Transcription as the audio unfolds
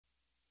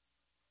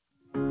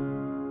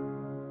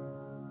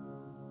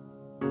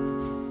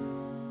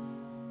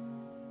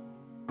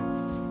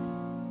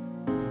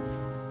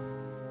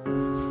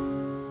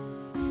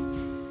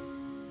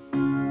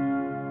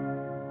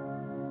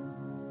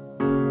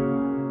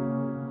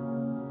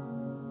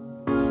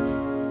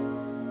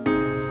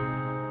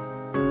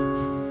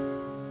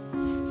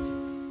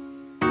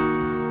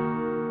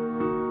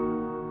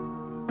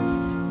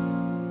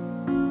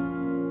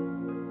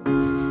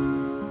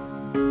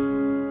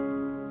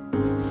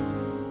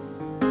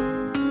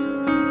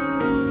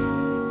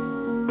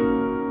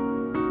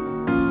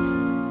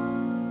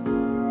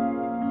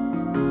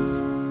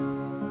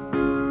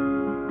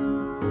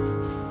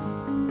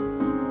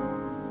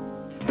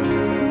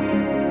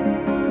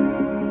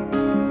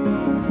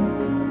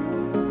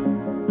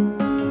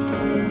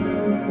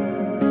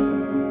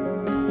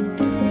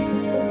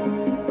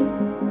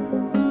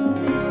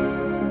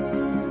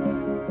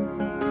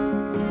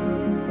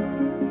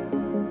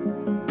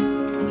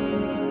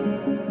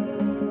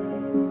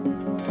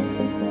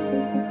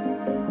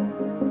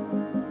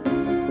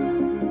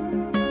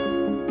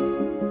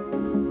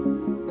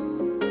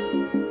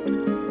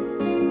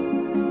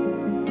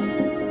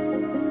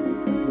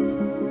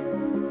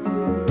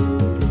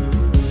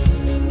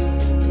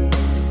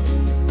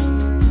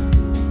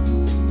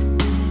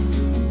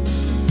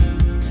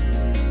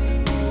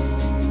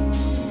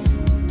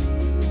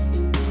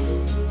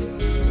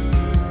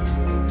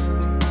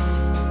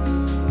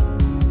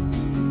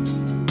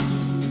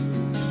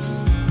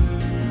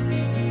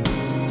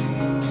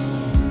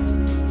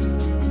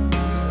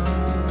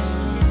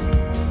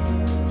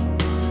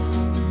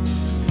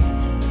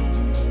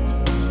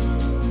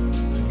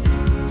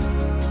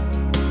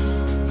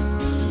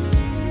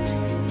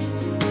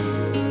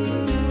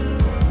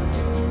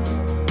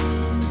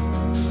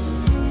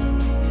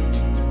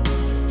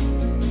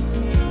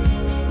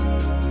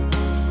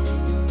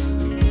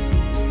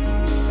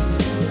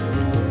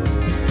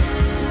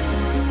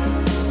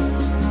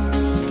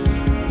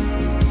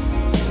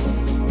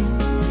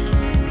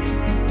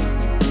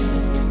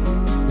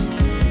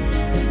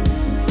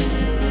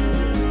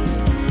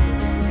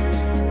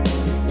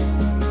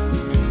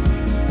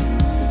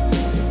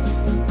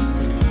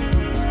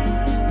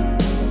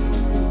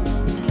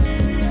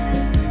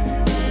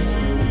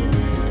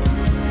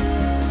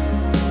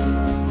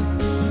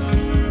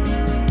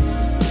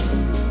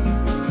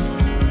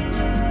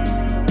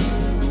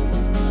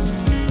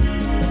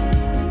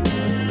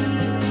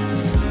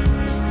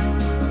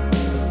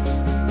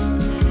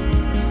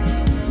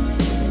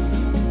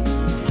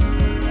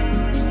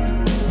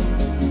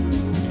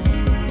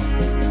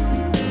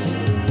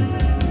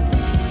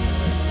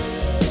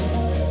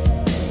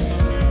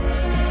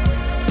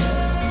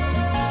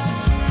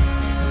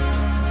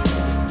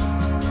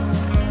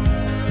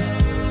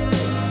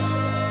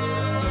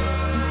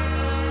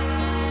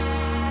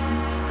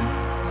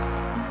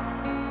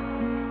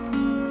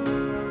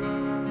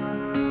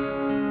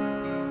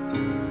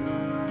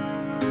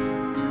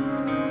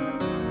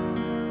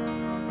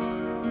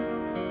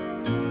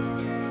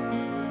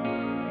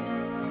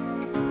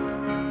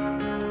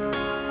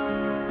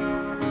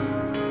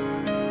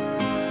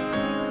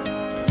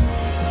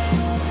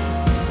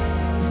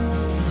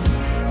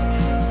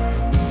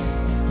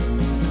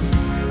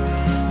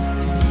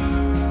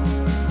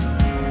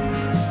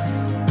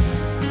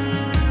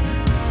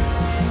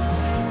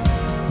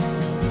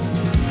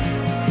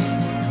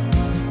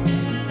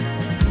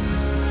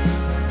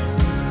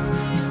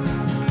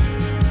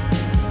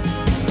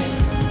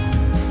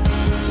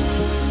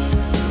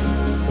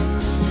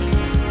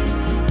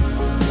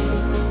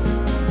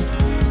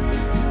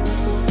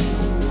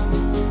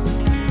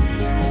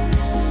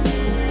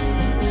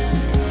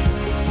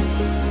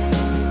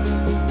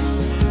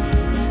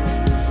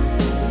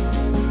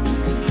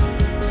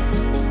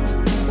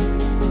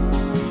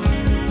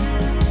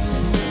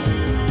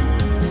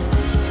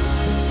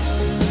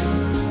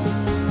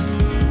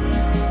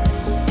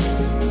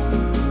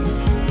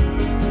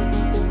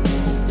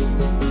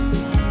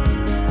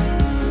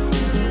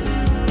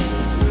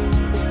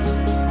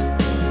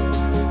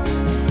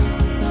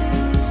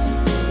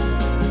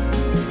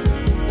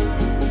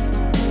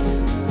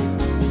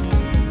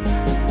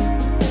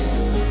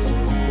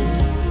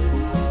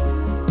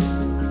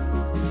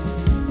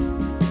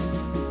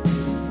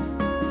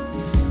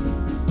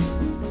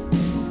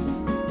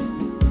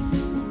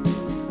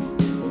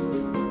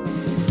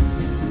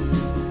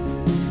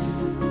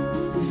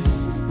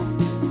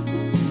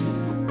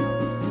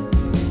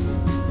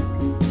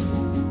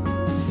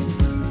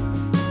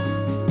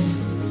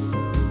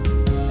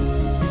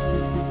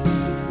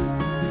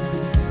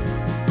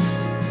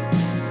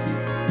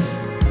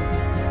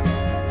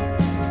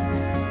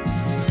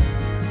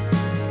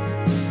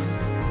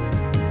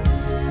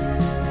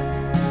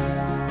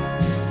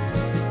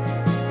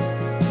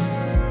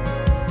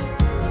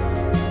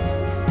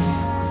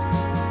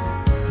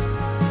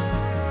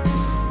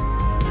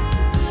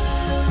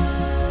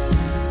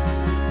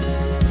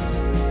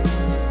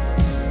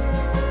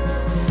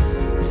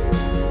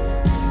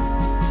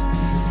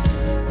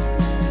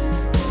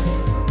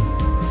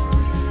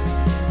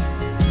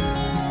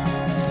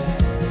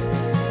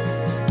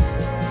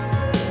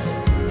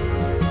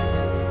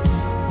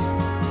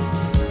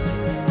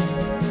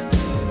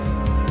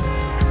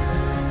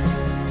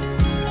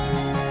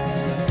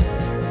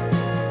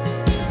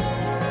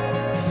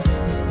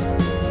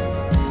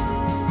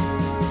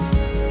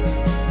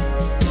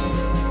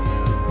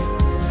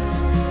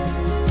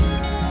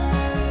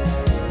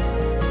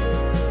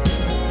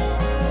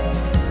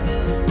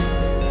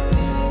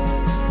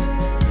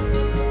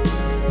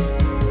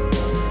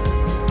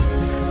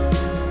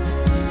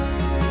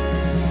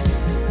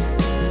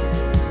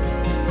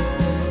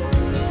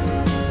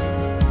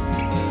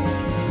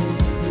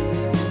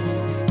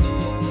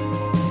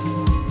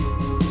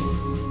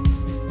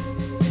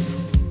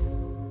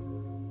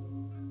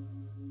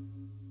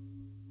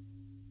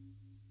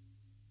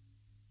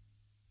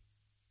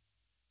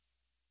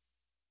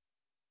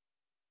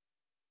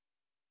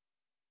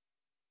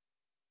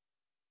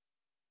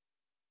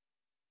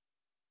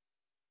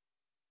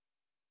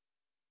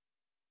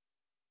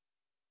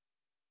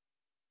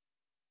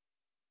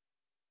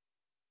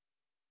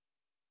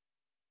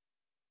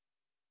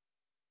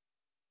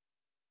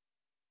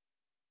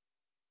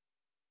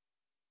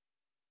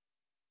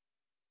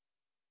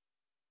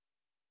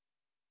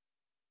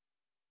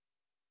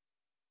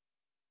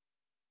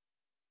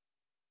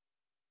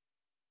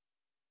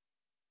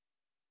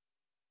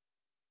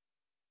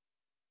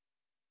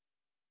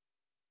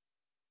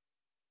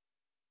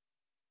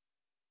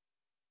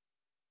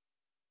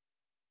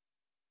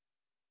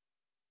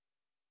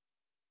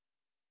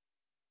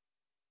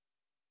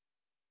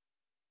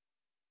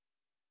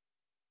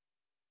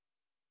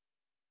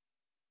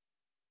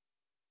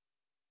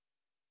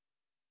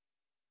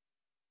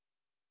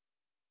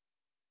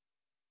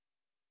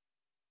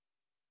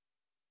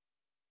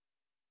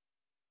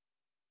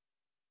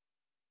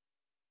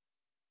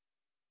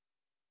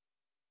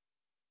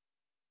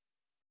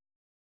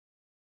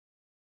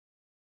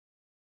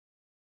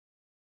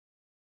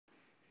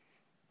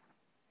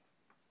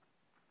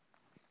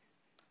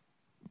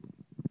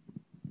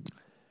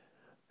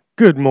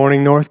Good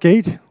morning,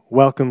 Northgate.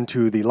 Welcome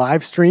to the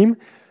live stream.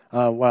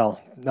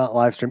 Well, not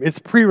live stream, it's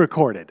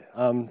pre-recorded.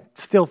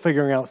 Still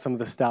figuring out some of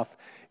the stuff,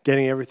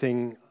 getting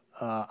everything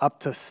up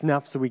to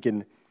snuff so we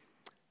can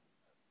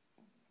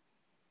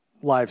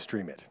live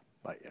stream it.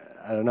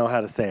 I don't know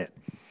how to say it.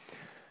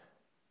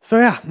 So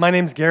yeah, my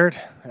name's Garrett.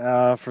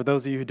 For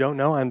those of you who don't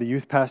know, I'm the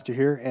youth pastor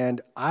here,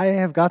 and I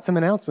have got some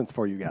announcements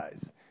for you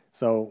guys.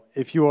 So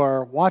if you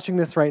are watching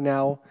this right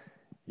now,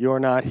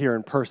 you're not here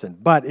in person.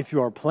 But if you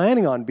are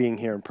planning on being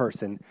here in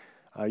person,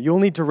 you'll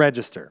need to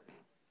register.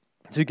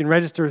 So you can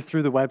register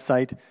through the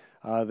website.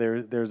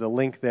 There's a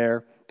link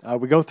there.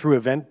 We go through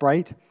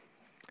Eventbrite,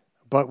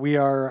 but we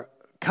are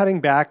cutting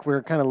back.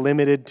 We're kind of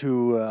limited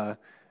to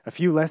a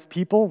few less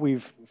people.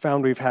 We've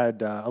found we've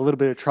had a little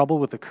bit of trouble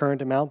with the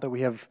current amount that we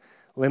have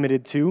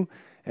limited to.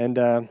 And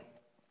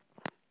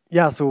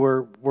so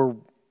we're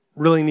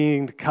really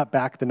needing to cut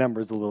back the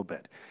numbers a little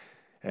bit.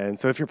 And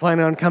so if you're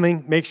planning on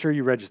coming, make sure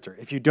you register.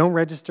 If you don't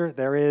register,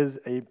 there is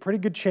a pretty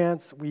good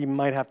chance we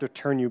might have to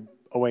turn you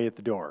away at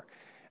the door,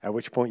 at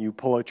which point you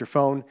pull out your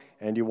phone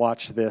and you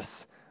watch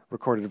this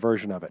recorded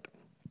version of it.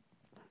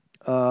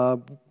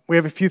 We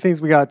have a few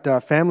things. We got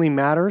Family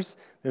Matters.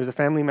 There's a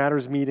Family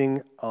Matters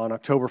meeting on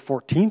October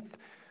 14th.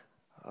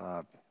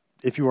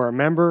 If you are a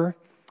member,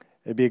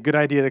 it'd be a good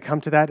idea to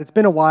come to that. It's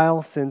been a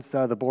while since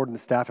the board and the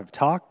staff have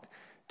talked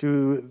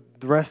to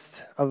the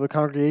rest of the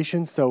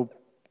congregation, so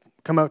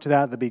come out to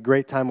that. That'd be a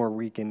great time where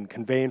we can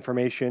convey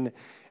information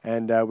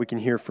and we can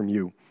hear from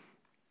you.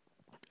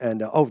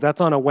 And that's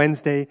on a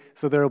Wednesday,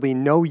 so there will be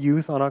no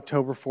youth on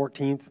October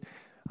 14th.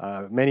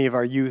 Many of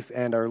our youth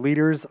and our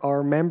leaders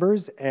are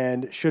members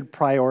and should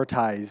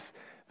prioritize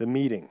the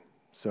meeting.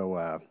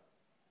 So,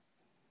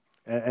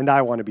 and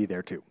I want to be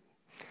there too.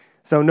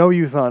 So no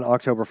youth on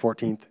October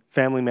 14th.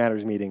 Family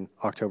Matters meeting,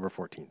 October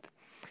 14th.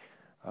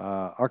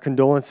 Our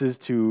condolences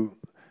to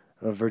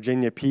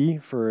Virginia P.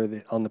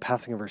 on the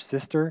passing of her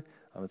sister.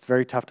 It's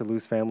very tough to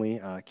lose family.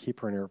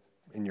 Keep her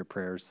in your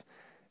prayers.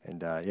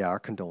 And our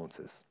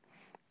condolences.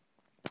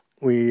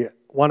 We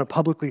want to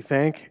publicly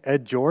thank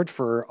Ed George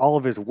for all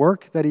of his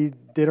work that he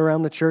did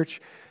around the church.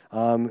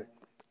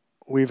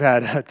 We've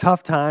had a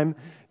tough time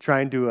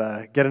trying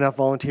to get enough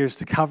volunteers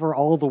to cover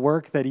all the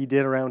work that he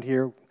did around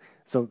here.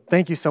 So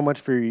thank you so much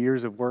for your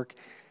years of work.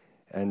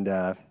 And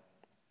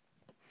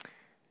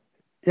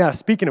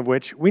speaking of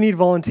which, we need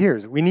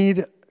volunteers. We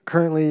need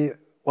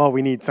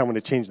someone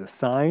to change the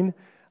sign.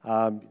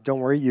 Don't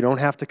worry, you don't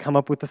have to come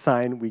up with the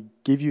sign. We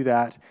give you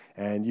that,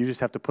 and you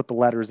just have to put the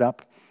letters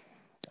up.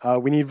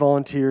 We need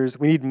volunteers.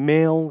 We need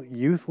male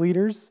youth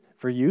leaders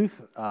for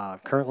youth.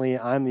 Currently,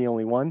 I'm the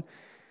only one,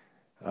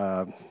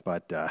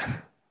 but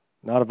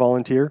not a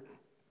volunteer.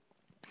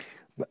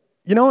 But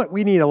you know what?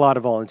 We need a lot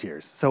of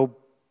volunteers. So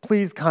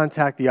please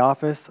contact the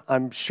office.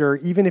 I'm sure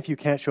even if you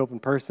can't show up in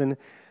person,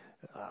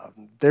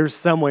 there's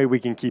some way we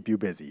can keep you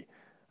busy.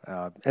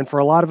 And for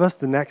a lot of us,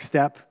 the next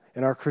step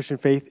in our Christian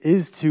faith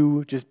is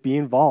to just be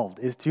involved,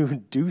 is to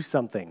do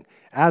something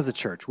as a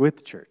church, with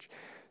the church.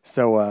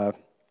 So,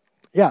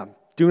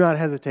 do not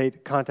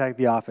hesitate. Contact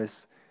the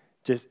office.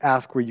 Just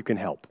ask where you can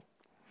help.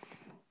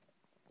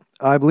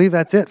 I believe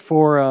that's it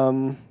for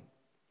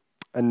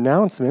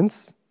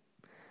announcements.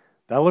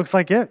 That looks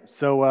like it.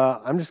 So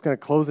I'm just going to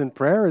close in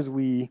prayer as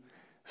we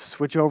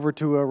switch over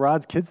to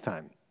Rod's Kids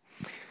Time.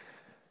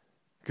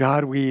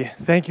 God, we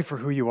thank you for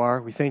who you are.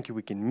 We thank you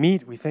we can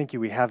meet. We thank you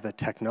we have the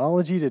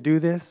technology to do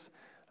this.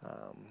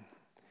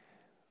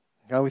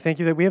 God, we thank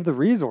you that we have the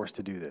resource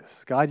to do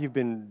this. God, you've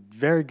been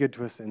very good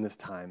to us in this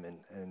time,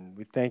 and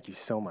we thank you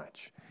so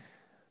much.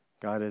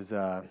 God, as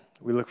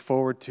we look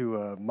forward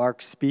to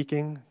Mark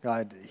speaking,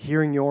 God,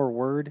 hearing your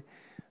word,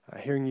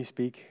 hearing you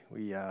speak,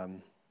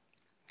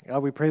 God,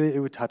 we pray that it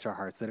would touch our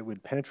hearts, that it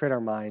would penetrate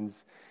our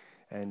minds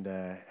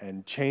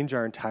and change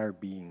our entire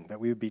being, that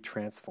we would be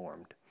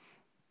transformed.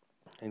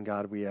 And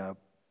God, we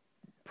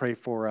pray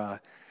for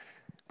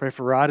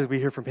Rod as we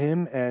hear from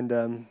him,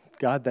 and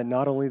God, that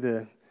not only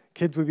the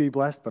kids would be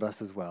blessed, but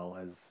us as well,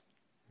 as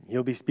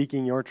he'll be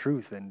speaking your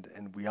truth,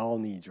 and we all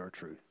need your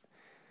truth.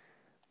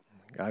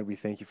 God, we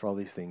thank you for all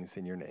these things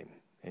in your name.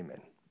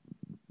 Amen.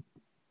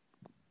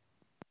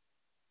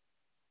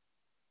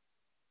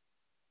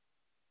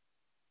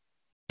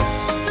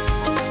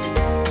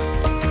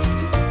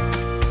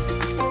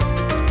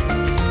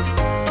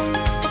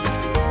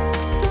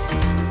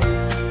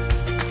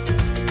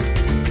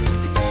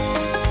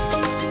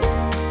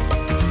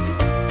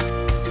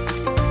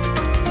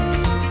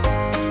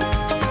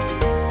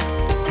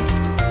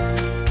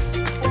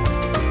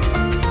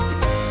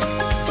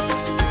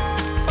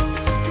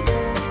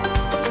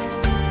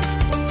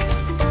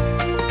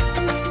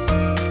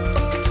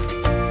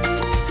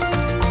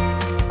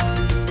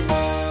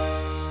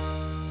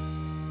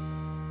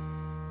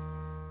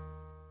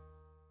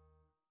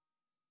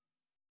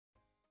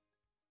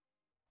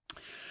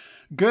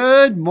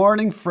 Good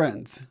morning,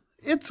 friends.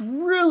 It's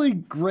really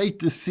great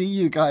to see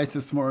you guys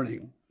this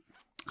morning.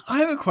 I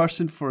have a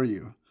question for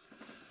you.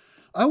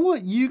 I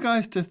want you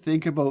guys to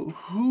think about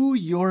who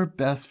your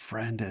best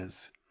friend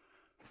is.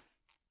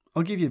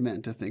 I'll give you a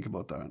minute to think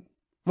about that.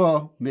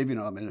 Well, maybe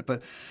not a minute,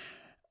 but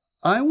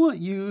I want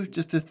you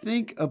just to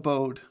think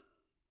about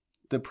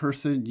the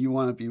person you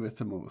want to be with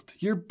the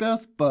most, your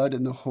best bud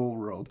in the whole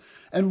world.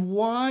 And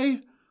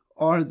why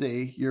are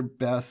they your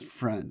best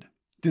friend?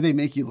 Do they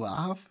make you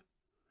laugh?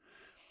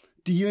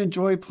 Do you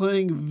enjoy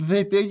playing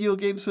video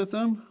games with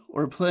them,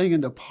 or playing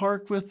in the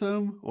park with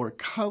them, or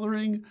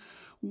coloring?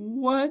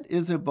 What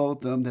is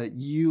about them that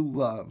you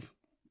love?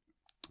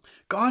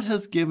 God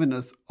has given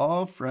us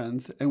all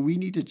friends, and we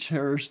need to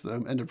cherish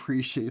them and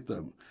appreciate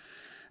them.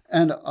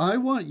 And I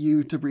want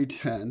you to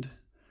pretend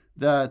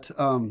that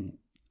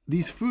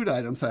these food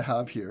items I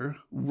have here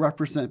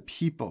represent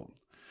people.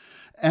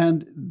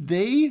 And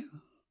they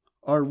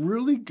are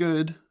really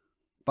good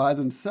by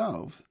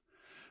themselves,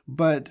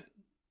 but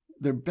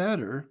they're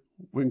better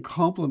when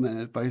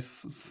complemented by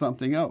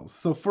something else.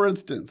 So for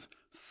instance,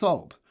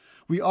 salt.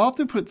 We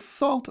often put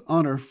salt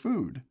on our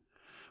food,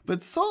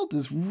 but salt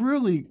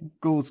really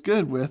goes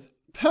good with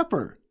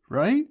pepper,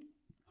 right?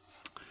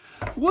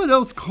 What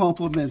else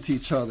complements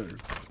each other?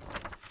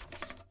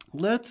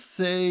 Let's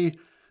say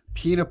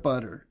peanut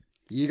butter.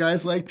 You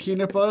guys like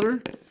peanut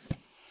butter?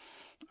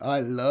 I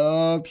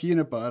love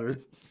peanut butter.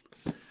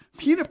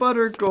 Peanut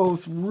butter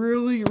goes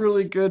really,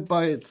 really good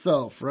by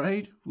itself,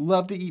 right?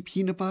 Love to eat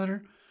peanut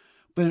butter,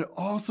 but it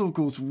also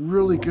goes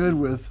really good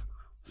with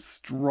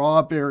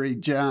strawberry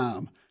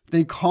jam.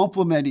 They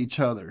complement each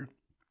other.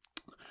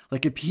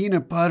 Like a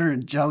peanut butter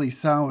and jelly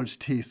sandwich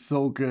tastes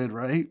so good,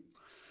 right?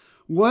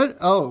 What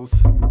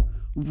else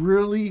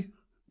really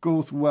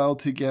goes well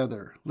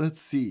together?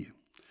 Let's see.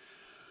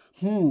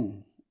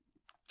 You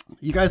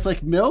guys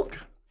like milk?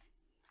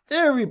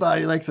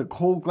 Everybody likes a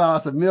cold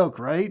glass of milk,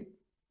 right?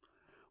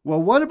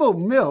 Well, what about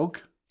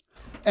milk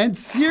and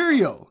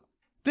cereal?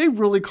 They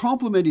really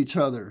complement each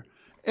other.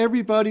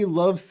 Everybody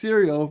loves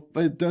cereal,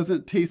 but it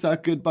doesn't taste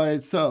that good by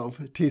itself.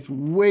 It tastes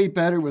way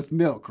better with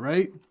milk,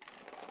 right?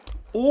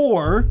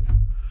 Or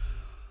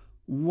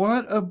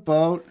what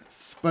about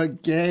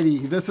spaghetti?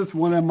 This is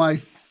one of my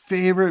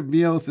favorite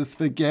meals, is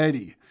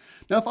spaghetti.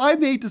 Now, if I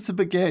made the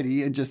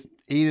spaghetti and just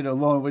ate it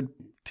alone, it would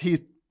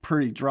taste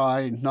pretty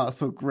dry and not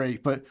so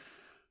great. But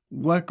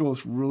what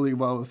goes really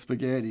well with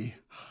spaghetti?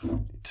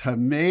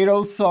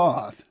 Tomato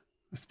sauce,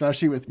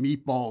 especially with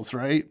meatballs,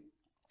 right?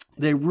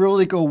 They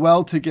really go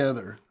well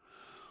together.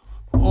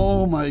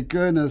 Oh my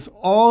goodness,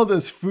 all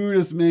this food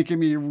is making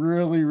me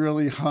really,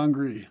 really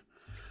hungry.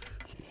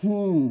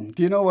 Do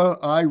you know what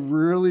I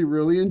really,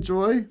 really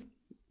enjoy?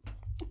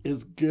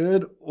 Is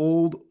good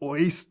old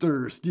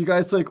oysters. Do you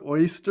guys like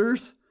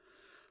oysters?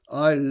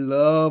 I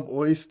love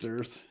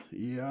oysters.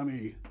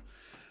 Yummy.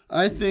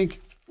 I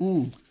think,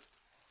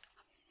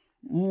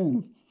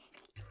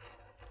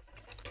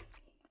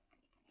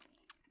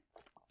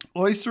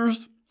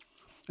 oysters.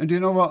 And do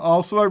you know what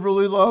also I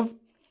really love?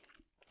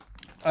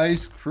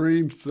 Ice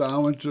cream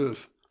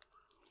sandwiches.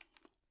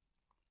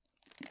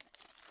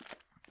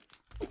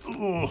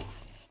 Oh,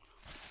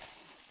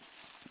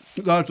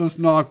 that does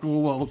not go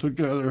well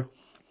together.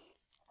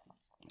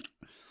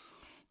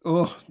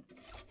 Oh,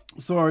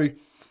 sorry.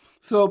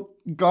 So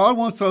God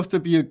wants us to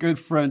be a good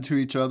friend to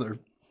each other.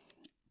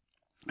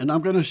 And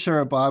I'm going to share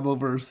a Bible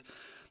verse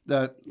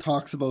that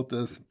talks about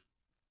this.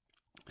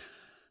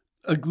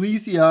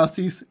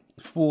 Ecclesiastes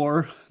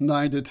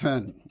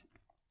 4:9-10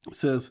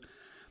 says,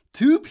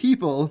 2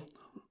 people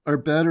are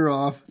better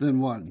off than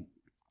one,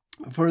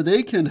 for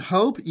they can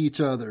help each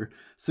other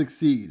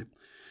succeed.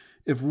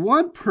 If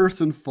one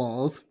person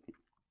falls,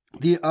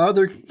 the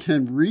other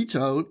can reach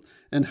out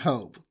and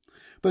help.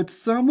 But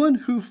someone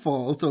who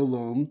falls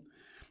alone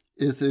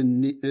is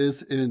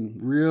in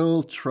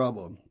real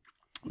trouble.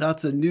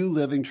 That's a New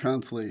Living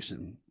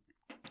Translation.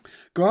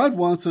 God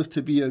wants us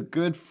to be a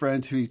good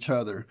friend to each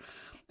other.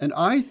 And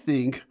I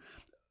think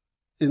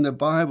in the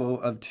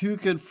Bible of 2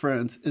 good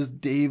friends is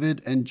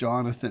David and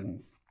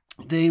Jonathan.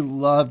 They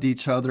loved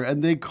each other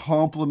and they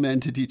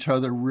complemented each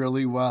other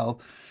really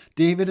well.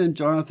 David and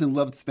Jonathan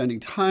loved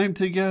spending time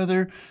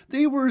together.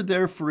 They were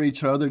there for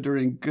each other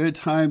during good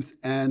times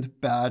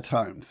and bad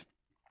times.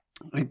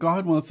 And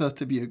God wants us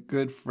to be a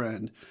good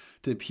friend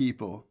to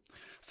people.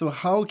 So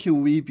how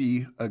can we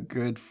be a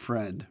good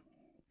friend?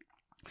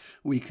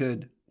 We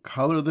could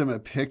color them a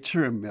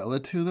picture and mail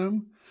it to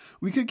them.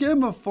 We could give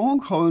them a phone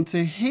call and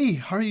say, hey,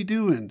 how are you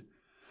doing?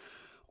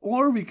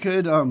 Or we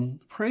could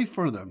pray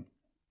for them.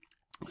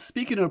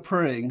 Speaking of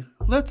praying,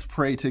 let's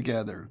pray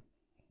together.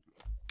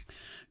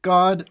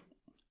 God,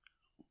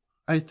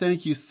 I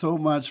thank you so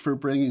much for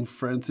bringing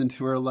friends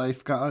into our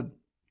life, God.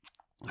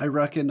 I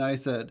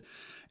recognize that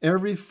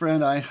every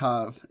friend I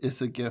have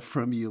is a gift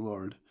from you,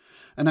 Lord.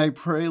 And I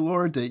pray,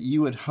 Lord, that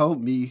you would help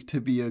me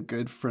to be a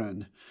good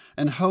friend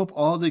and help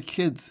all the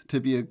kids to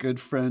be a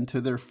good friend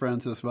to their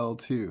friends as well,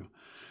 too.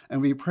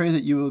 And we pray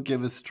that you will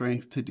give us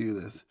strength to do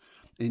this.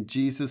 In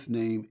Jesus'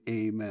 name,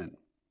 amen.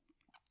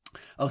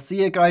 I'll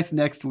see you guys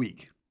next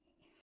week.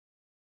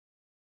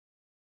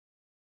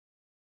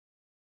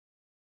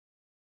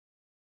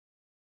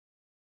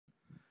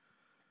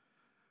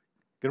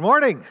 Good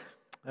morning.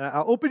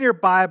 Open your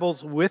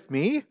Bibles with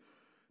me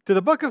to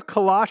the book of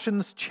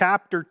Colossians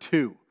chapter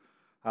 2.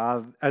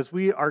 as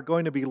we are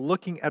going to be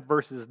looking at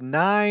verses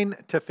 9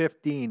 to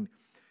 15.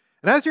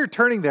 And as you're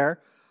turning there,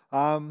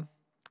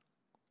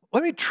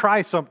 let me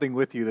try something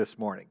with you this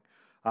morning.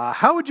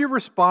 How would you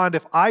respond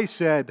if I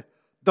said,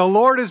 "The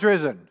Lord is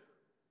risen"?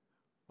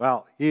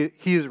 Well, he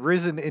is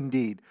risen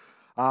indeed.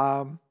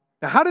 Now,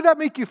 how did that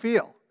make you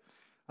feel?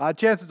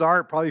 Chances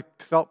are it probably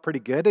felt pretty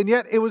good, and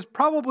yet it was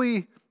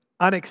probably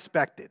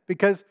unexpected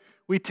because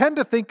we tend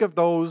to think of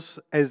those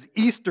as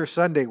Easter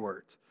Sunday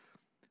words.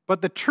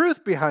 But the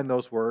truth behind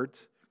those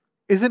words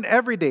is an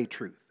everyday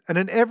truth and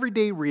an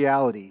everyday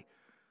reality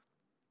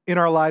in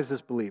our lives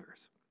as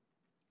believers.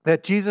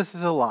 That Jesus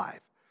is alive.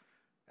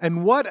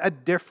 And what a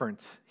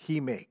difference he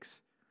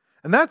makes.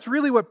 And that's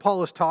really what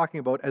Paul is talking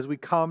about as we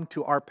come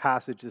to our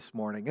passage this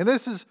morning. And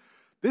this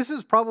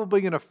is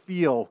probably going to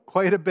feel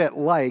quite a bit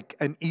like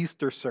an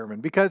Easter sermon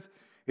because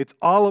it's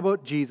all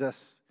about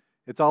Jesus.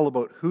 It's all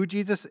about who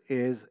Jesus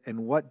is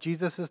and what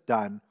Jesus has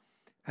done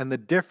and the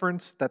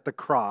difference that the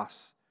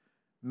cross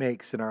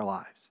makes in our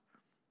lives.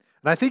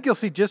 And I think you'll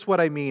see just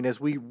what I mean as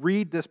we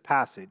read this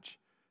passage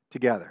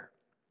together.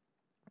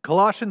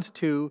 Colossians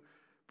 2,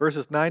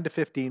 verses 9 to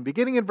 15,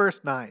 beginning in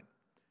verse 9,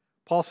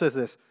 Paul says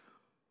this,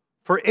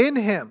 "For in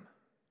him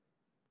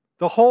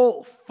the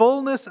whole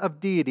fullness of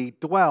deity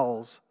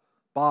dwells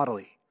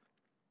bodily.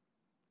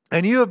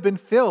 And you have been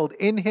filled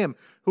in him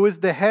who is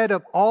the head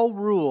of all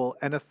rule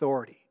and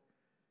authority.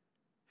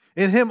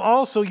 In him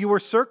also you were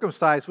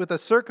circumcised with a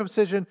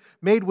circumcision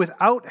made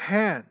without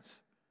hands,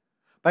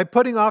 by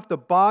putting off the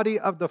body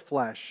of the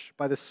flesh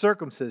by the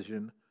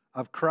circumcision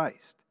of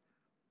Christ.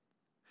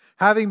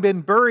 Having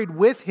been buried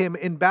with him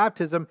in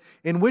baptism,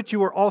 in which you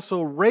were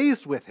also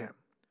raised with him,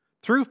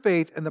 through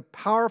faith in the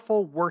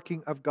powerful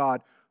working of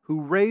God,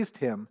 who raised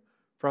him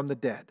from the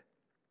dead.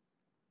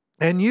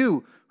 And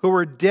you, who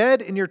were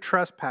dead in your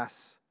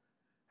trespass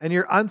and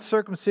your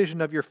uncircumcision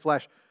of your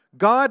flesh,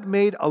 God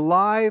made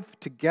alive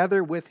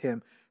together with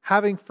him,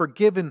 having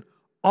forgiven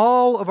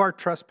all of our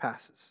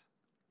trespasses,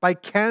 by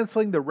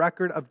canceling the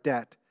record of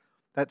debt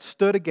that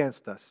stood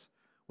against us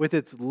with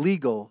its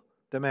legal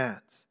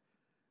demands.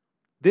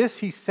 This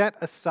he set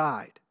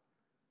aside,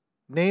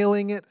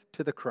 nailing it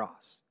to the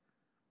cross.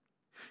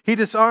 He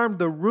disarmed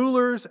the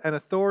rulers and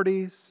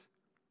authorities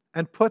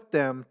and put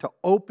them to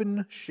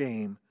open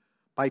shame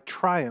by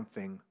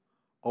triumphing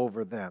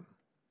over them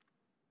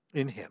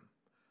in him."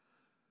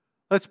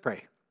 Let's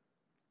pray.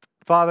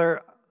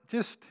 Father,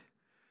 just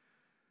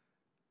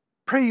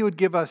pray you would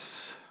give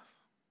us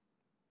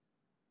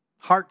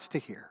hearts to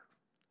hear,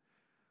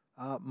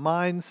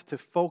 minds to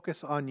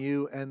focus on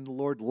you, and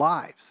Lord,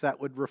 lives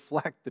that would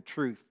reflect the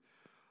truth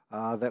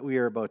that we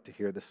are about to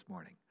hear this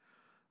morning.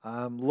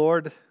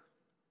 Lord,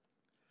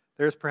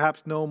 there's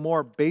perhaps no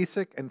more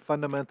basic and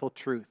fundamental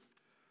truth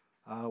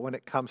when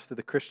it comes to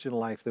the Christian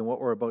life than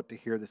what we're about to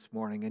hear this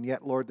morning. And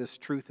yet, Lord, this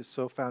truth is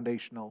so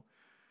foundational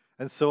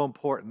and so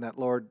important that,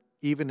 Lord,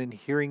 even in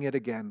hearing it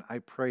again, I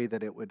pray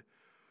that it would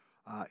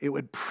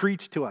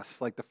preach to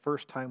us like the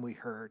first time we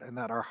heard, and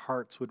that our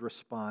hearts would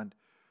respond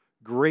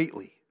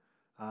greatly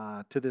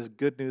to this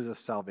good news of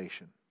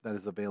salvation that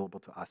is available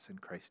to us in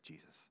Christ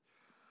Jesus.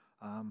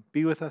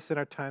 Be with us in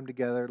our time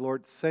together.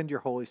 Lord, send your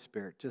Holy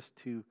Spirit just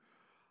to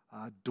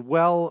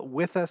dwell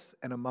with us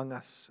and among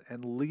us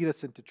and lead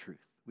us into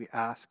truth. We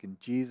ask in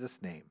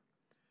Jesus' name.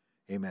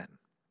 Amen.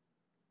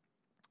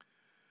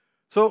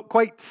 So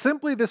quite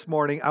simply this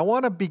morning, I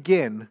want to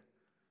begin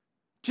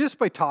just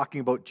by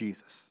talking about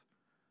Jesus.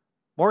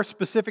 More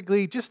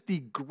specifically, just the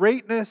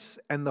greatness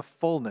and the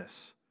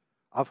fullness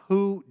of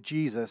who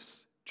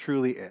Jesus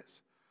truly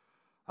is.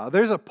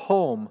 There's a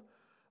poem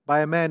by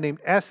a man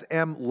named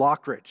S.M.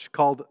 Lockridge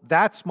called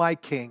 "That's My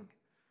King."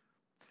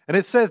 And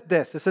it says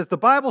this, it says, "The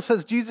Bible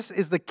says Jesus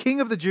is the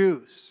King of the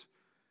Jews.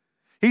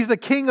 He's the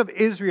King of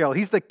Israel.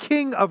 He's the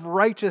King of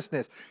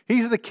righteousness.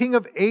 He's the King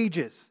of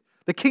ages,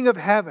 the King of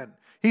heaven.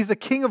 He's the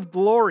King of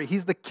glory.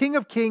 He's the King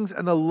of kings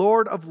and the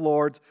Lord of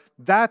lords.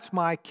 That's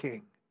my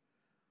King.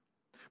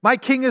 My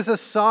King is a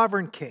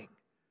sovereign King.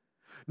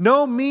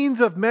 No means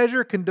of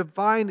measure can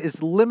define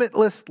his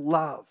limitless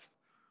love.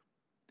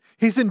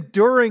 He's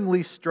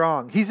enduringly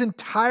strong. He's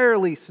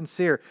entirely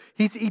sincere.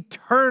 He's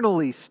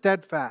eternally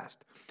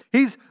steadfast.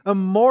 He's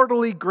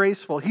immortally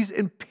graceful. He's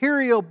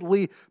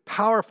imperially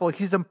powerful.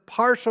 He's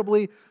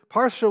impartially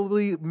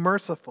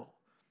merciful.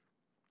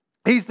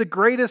 He's the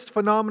greatest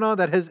phenomenon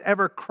that has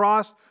ever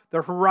crossed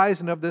the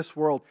horizon of this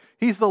world.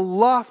 He's the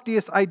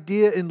loftiest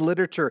idea in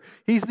literature.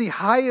 He's the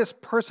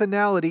highest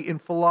personality in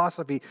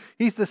philosophy.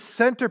 He's the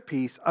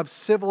centerpiece of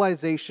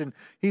civilization.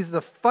 He's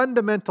the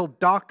fundamental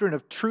doctrine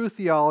of true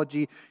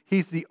theology.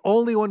 He's the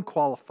only one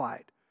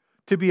qualified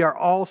to be our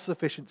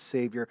all-sufficient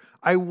Savior.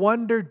 I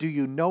wonder, do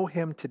you know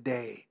him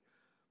today?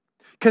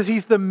 Because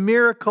he's the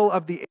miracle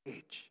of the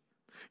age.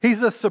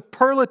 He's the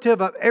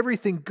superlative of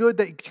everything good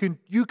that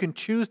you can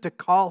choose to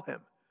call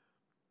him.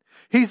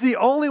 He's the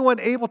only one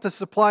able to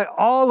supply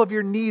all of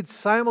your needs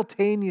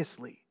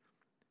simultaneously.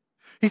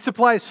 He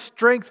supplies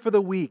strength for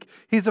the weak.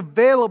 He's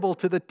available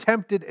to the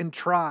tempted and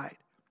tried.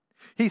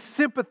 He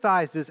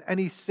sympathizes and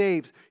He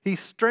saves. He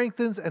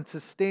strengthens and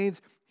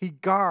sustains. He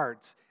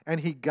guards and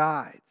He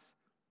guides.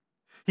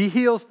 He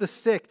heals the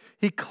sick.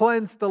 He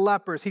cleansed the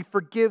lepers. He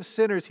forgives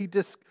sinners. He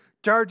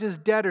discharges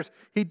debtors.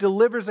 He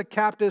delivers the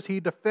captives. He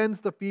defends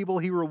the feeble.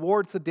 He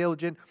rewards the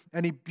diligent.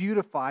 And He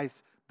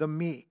beautifies the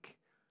meek.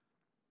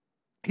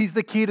 He's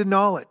the key to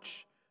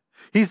knowledge.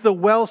 He's the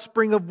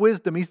wellspring of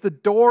wisdom. He's the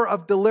door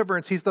of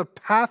deliverance. He's the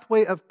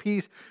pathway of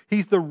peace.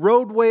 He's the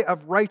roadway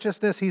of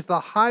righteousness. He's the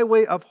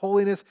highway of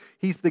holiness.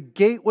 He's the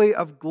gateway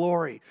of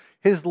glory.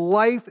 His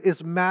life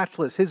is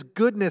matchless. His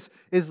goodness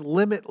is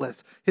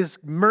limitless. His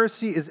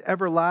mercy is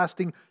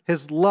everlasting.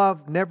 His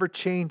love never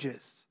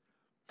changes.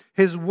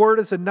 His word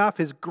is enough.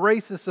 His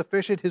grace is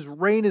sufficient. His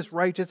reign is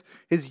righteous.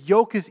 His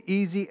yoke is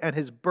easy and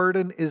His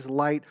burden is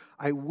light.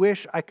 I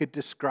wish I could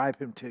describe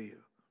Him to you.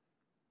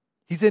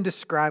 He's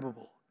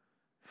indescribable.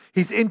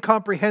 He's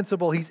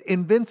incomprehensible. He's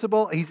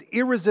invincible. He's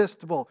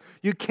irresistible.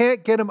 You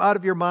can't get Him out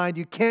of your mind.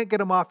 You can't get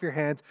Him off your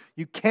hands.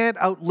 You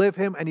can't outlive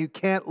Him, and you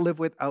can't live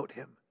without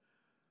Him.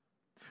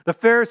 The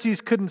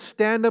Pharisees couldn't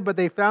stand Him, but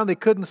they found they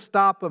couldn't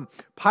stop Him.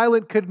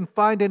 Pilate couldn't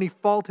find any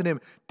fault in Him.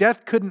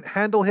 Death couldn't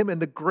handle Him,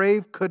 and the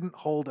grave couldn't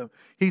hold Him.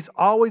 He's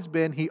always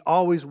been. He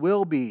always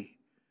will be.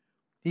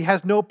 He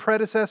has no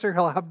predecessor.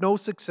 He'll have no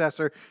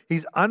successor.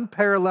 He's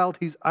unparalleled.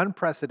 He's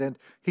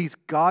unprecedented. He's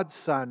God's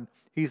Son.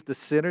 He's the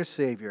sinner's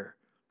Savior.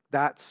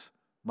 That's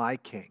my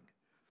King.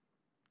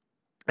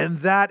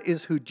 And that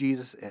is who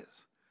Jesus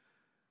is.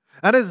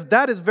 And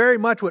that is very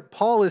much what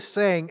Paul is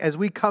saying as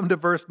we come to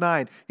verse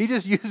 9. He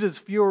just uses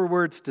fewer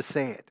words to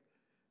say it.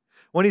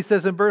 When he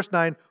says in verse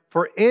 9,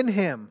 "For in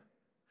Him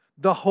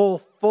the whole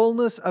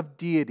fullness of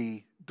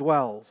deity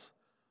dwells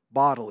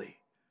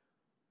bodily."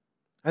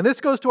 And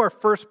this goes to our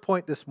first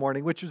point this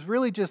morning, which is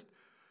really just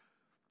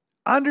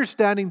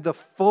understanding the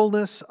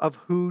fullness of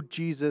who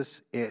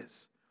Jesus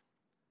is.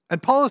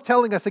 And Paul is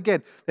telling us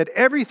again that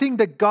everything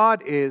that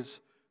God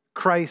is,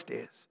 Christ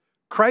is.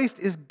 Christ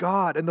is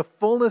God, and the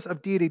fullness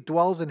of deity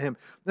dwells in Him.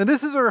 And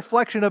this is a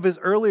reflection of his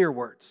earlier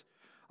words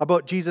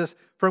about Jesus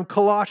from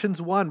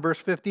Colossians 1, verse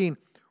 15,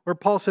 where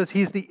Paul says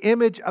He's the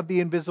image of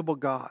the invisible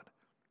God,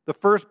 the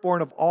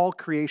firstborn of all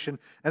creation.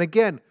 And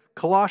again,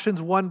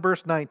 Colossians 1,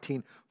 verse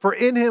 19, "For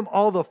in Him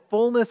all the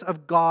fullness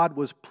of God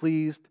was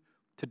pleased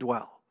to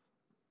dwell."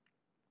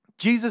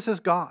 Jesus is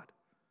God.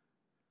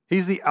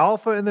 He's the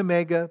Alpha and the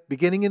Omega,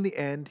 beginning and the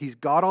end. He's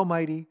God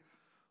Almighty,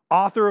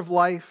 author of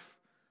life,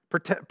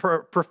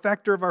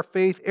 perfecter of our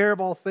faith, heir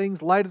of all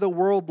things, light of the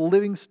world, the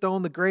living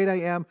stone, the great I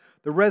am,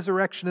 the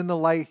resurrection and the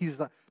light. He's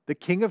the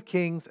King of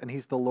kings, and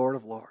He's the Lord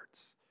of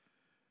lords.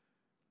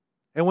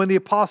 And when the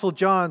Apostle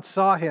John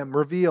saw Him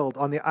revealed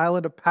on the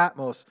island of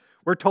Patmos,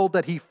 we're told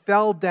that he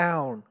fell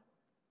down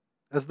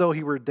as though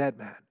he were a dead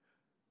man.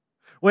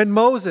 When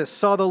Moses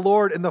saw the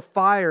Lord in the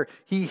fire,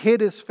 he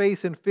hid his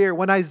face in fear.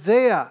 When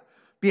Isaiah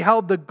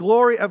beheld the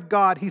glory of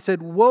God, he said,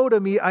 "Woe to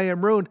me, I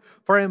am ruined,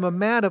 for I am a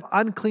man of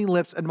unclean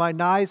lips, and mine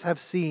eyes have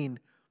seen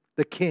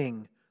the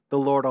King, the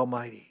Lord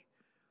Almighty."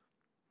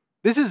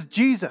 This is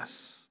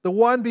Jesus, the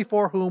one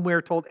before whom we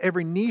are told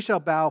every knee shall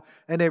bow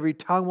and every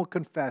tongue will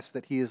confess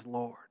that He is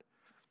Lord.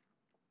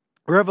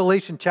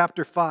 Revelation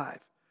chapter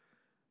 5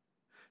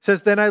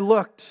 says, "Then I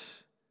looked,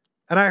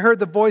 and I heard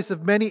the voice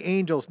of many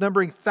angels,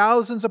 numbering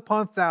thousands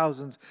upon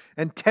thousands,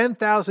 and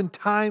 10,000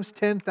 times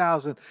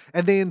 10,000.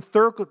 And they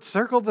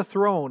encircled the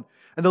throne,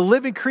 and the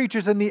living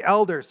creatures and the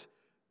elders.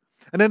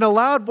 And in a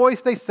loud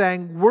voice they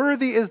sang,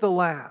 'Worthy is the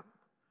Lamb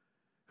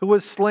who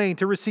was slain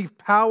to receive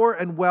power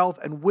and wealth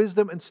and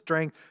wisdom and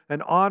strength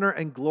and honor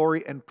and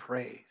glory and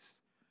praise.'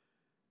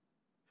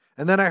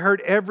 And then I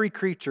heard every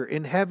creature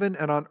in heaven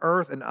and on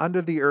earth and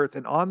under the earth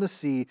and on the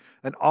sea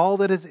and all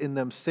that is in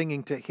them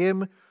singing, 'To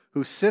Him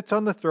who sits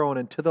on the throne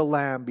and to the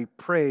Lamb be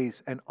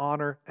praise and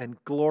honor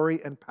and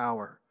glory and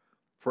power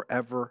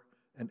forever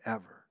and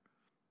ever.'"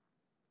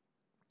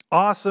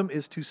 Awesome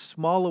is too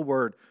small a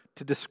word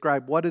to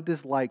describe what it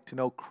is like to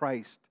know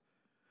Christ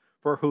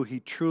for who He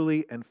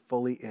truly and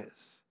fully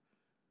is.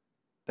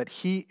 That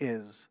He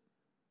is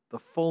the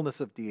fullness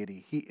of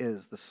deity. He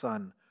is the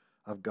Son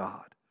of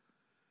God.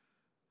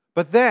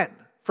 But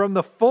then, from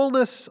the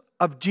fullness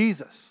of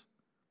Jesus,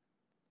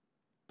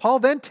 Paul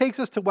then takes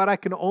us to what I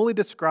can only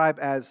describe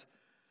as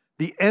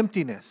the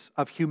emptiness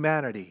of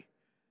humanity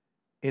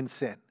in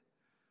sin.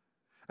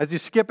 As you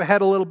skip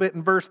ahead a little bit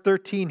in verse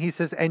 13, he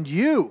says, "And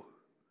you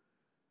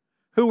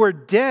who were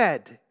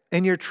dead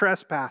in your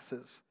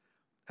trespasses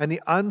and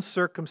the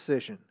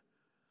uncircumcision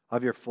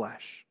of your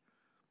flesh."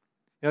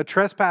 You know,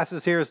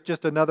 trespasses here is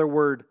just another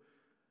word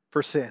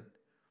for sin.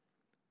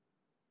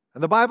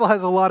 And the Bible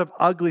has a lot of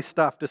ugly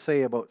stuff to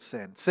say about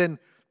sin. Sin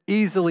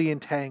easily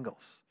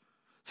entangles.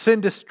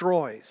 Sin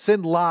destroys,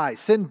 sin lies,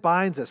 sin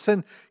binds us,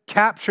 sin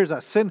captures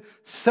us, sin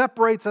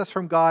separates us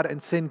from God,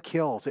 and sin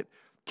kills. It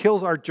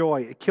kills our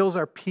joy, it kills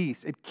our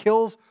peace, it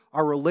kills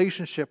our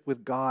relationship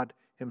with God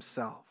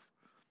Himself.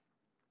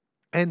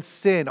 And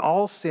sin,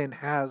 all sin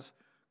has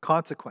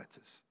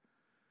consequences.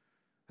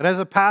 And as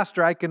a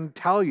pastor, I can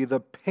tell you the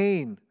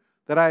pain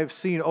that I've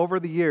seen over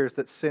the years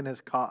that sin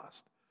has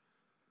caused.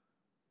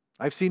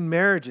 I've seen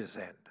marriages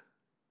end.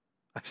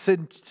 I've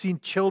seen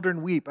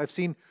children weep. I've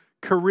seen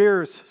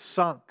careers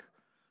sunk.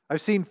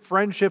 I've seen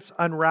friendships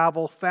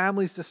unravel,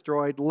 families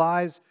destroyed,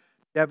 lives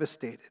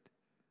devastated.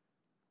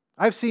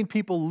 I've seen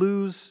people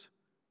lose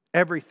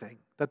everything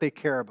that they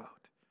care about.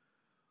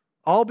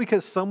 All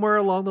because somewhere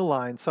along the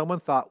line, someone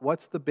thought,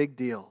 what's the big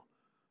deal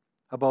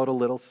about a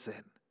little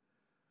sin?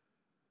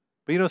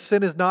 But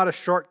sin is not a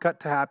shortcut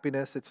to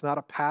happiness. It's not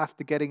a path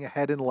to getting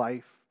ahead in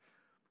life.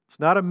 It's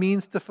not a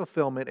means to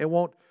fulfillment. It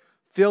won't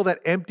fill that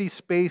empty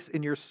space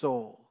in your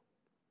soul.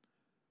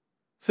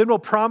 Sin will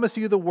promise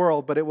you the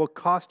world, but it will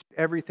cost you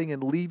everything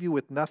and leave you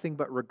with nothing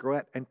but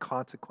regret and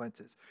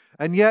consequences.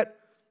 And yet,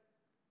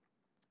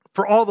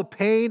 for all the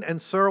pain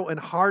and sorrow and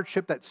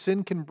hardship that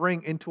sin can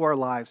bring into our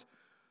lives,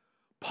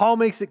 Paul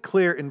makes it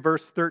clear in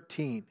verse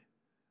 13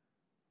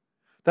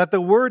 that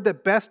the word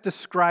that best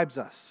describes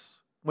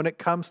us when it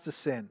comes to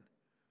sin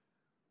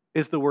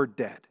is the word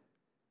dead.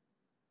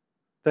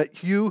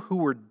 That you who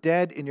were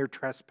dead in your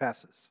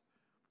trespasses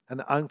and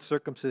the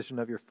uncircumcision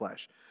of your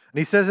flesh. And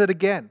he says it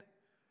again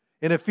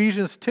in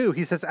Ephesians 2.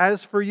 He says,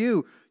 as for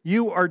you,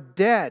 you are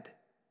dead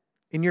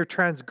in your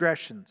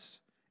transgressions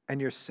and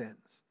your sins.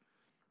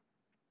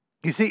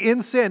 You see,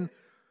 in sin,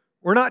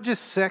 we're not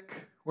just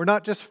sick, we're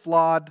not just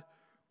flawed,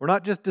 we're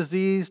not just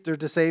diseased or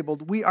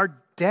disabled, we are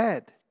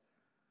dead.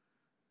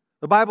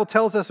 The Bible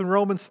tells us in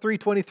Romans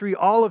 3:23,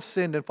 all have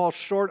sinned and fall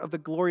short of the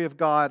glory of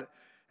God.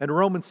 And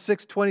Romans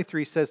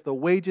 6:23 says the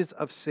wages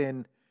of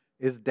sin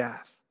is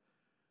death.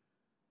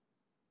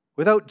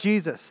 Without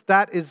Jesus,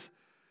 that is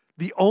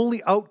the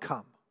only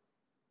outcome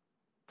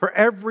for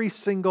every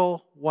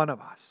single one of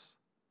us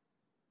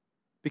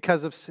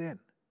because of sin.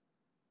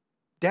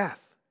 Death.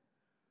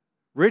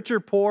 Rich or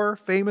poor,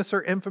 famous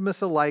or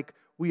infamous alike,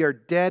 we are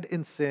dead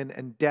in sin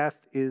and death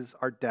is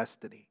our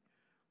destiny.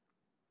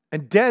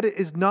 And dead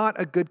is not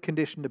a good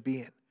condition to be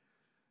in.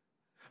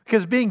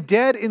 Because being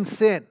dead in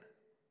sin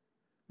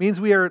means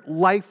we are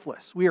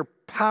lifeless, we are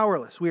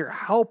powerless, we are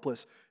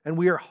helpless, and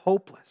we are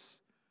hopeless.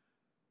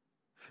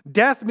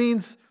 Death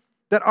means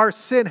that our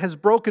sin has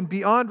broken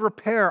beyond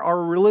repair our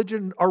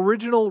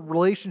original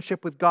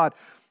relationship with God.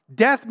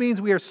 Death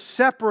means we are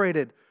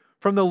separated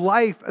from the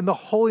life and the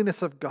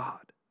holiness of God.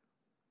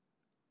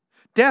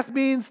 Death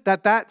means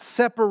that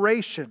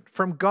separation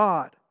from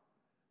God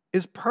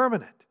is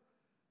permanent,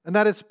 and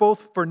that it's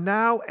both for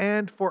now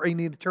and for an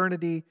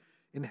eternity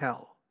in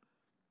hell.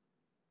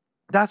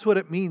 That's what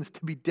it means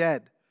to be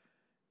dead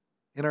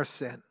in our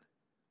sin.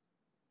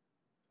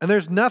 And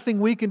there's nothing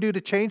we can do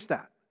to change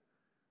that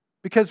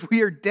because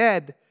we are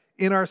dead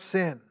in our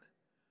sin.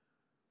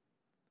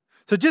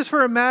 So just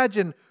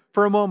imagine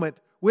for a moment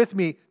with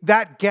me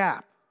that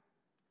gap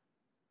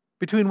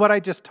between what I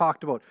just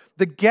talked about.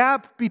 The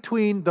gap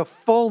between the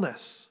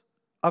fullness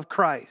of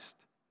Christ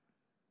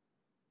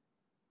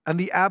and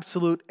the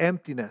absolute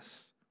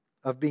emptiness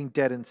of being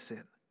dead in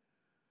sin.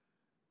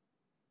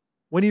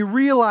 When you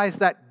realize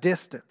that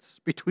distance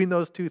between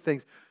those two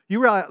things, you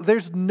realize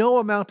there's no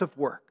amount of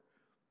work,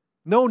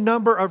 no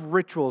number of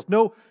rituals,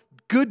 no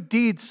good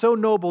deeds so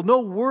noble,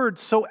 no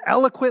words so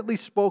eloquently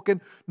spoken,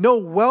 no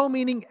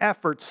well-meaning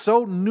efforts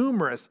so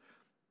numerous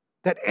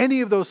that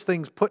any of those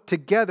things put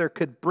together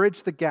could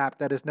bridge the gap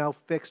that is now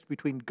fixed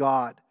between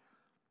God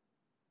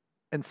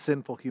and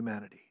sinful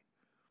humanity.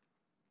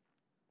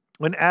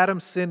 When Adam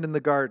sinned in the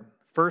garden,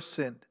 first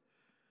sinned,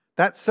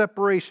 that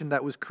separation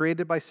that was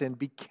created by sin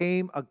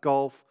became a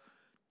gulf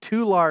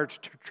too large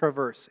to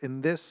traverse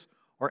in this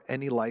or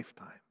any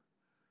lifetime.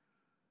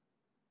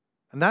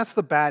 And that's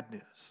the bad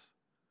news.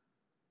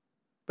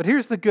 But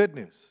here's the good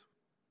news,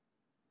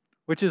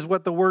 which is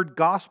what the word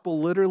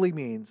gospel literally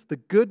means. The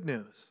good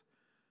news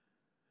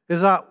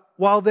is that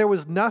while there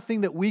was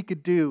nothing that we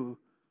could do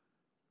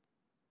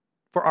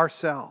for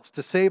ourselves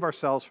to save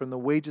ourselves from the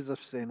wages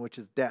of sin, which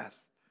is death,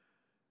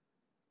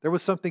 there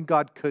was something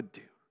God could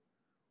do.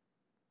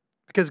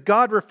 Because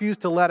God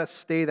refused to let us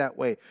stay that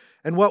way.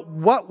 And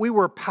what we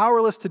were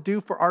powerless to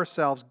do for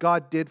ourselves,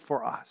 God did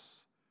for us.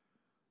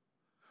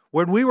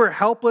 When we were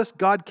helpless,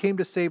 God came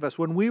to save us.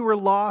 When we were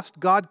lost,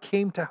 God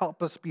came to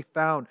help us be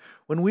found.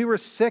 When we were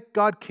sick,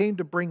 God came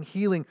to bring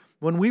healing.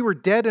 When we were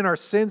dead in our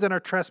sins and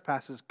our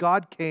trespasses,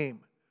 God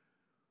came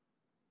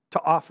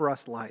to offer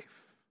us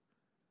life.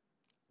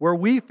 Where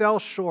we fell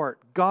short,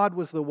 God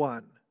was the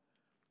one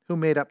who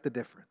made up the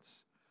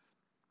difference.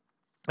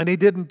 And He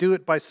didn't do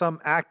it by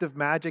some act of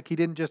magic. He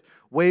didn't just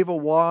wave a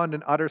wand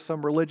and utter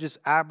some religious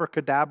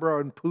abracadabra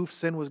and poof,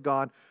 sin was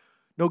gone.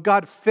 No,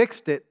 God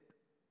fixed it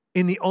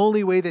in the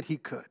only way that He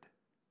could.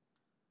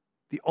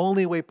 The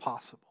only way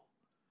possible.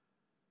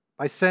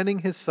 By sending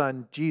His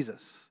Son,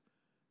 Jesus,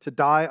 to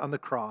die on the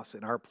cross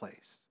in our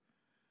place.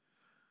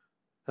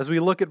 As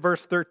we look at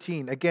verse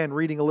 13, again,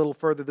 reading a little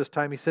further this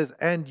time, He says,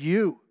 and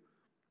you,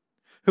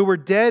 who were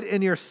dead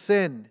in your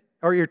sin,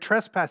 or your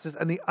trespasses,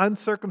 and the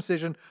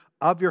uncircumcision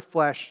of your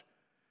flesh,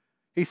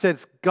 He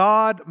says,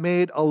 God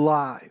made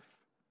alive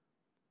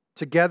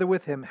together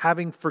with Him,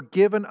 having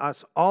forgiven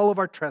us all of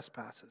our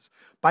trespasses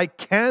by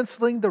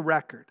canceling the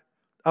record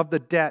of the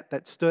debt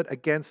that stood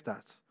against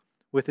us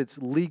with its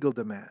legal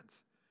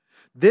demands.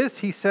 This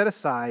he set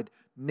aside,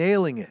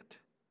 nailing it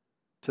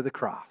to the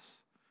cross.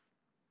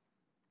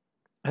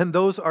 And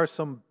those are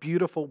some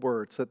beautiful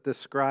words that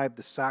describe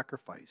the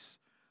sacrifice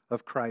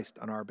of Christ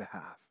on our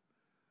behalf.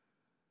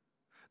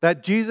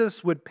 That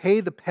Jesus would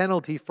pay the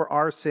penalty for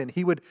our sin.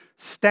 He would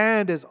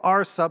stand as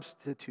our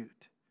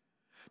substitute,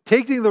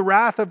 taking the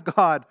wrath of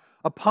God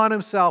upon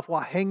himself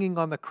while hanging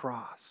on the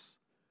cross.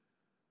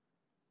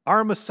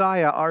 Our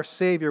Messiah, our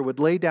Savior, would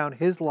lay down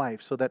his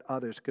life so that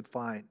others could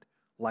find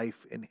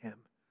life in him.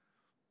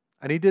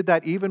 And he did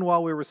that even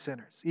while we were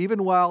sinners,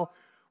 even while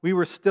we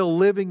were still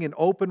living in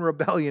open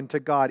rebellion to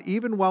God,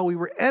 even while we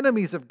were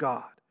enemies of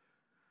God.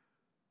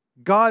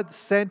 God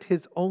sent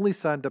his only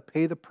Son to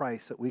pay the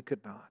price that we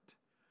could not.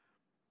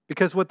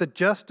 Because what the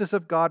justice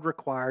of God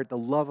required, the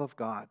love of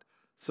God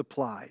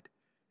supplied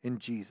in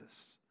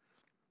Jesus.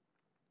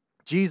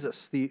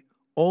 Jesus, the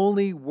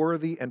only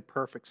worthy and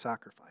perfect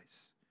sacrifice.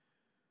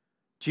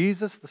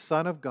 Jesus, the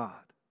Son of God.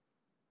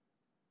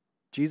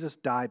 Jesus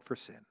died for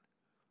sin.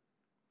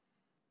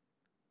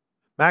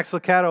 Max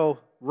Lucado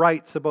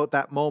writes about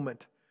that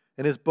moment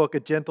in his book, A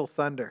Gentle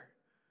Thunder,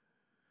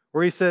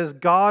 where he says,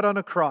 God on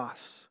a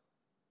cross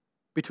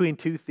between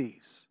two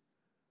thieves.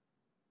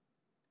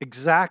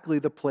 Exactly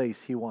the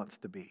place he wants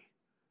to be.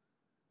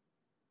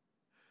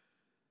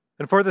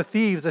 And for the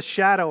thieves, a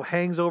shadow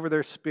hangs over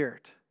their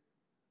spirit.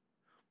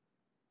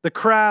 The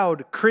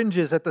crowd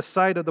cringes at the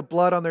sight of the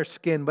blood on their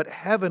skin, but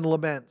heaven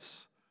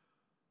laments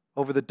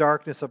over the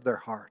darkness of their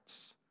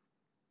hearts.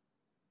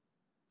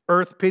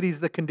 Earth pities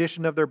the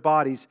condition of their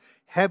bodies.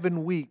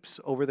 Heaven weeps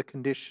over the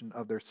condition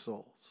of their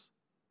souls.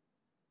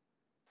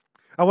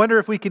 I wonder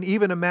if we can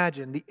even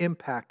imagine the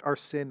impact our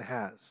sin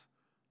has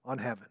on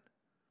heaven.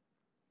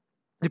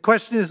 The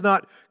question is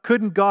not,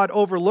 couldn't God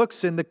overlook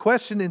sin? The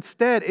question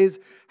instead is,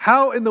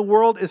 how in the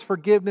world is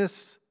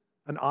forgiveness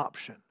an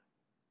option?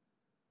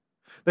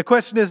 The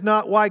question is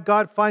not why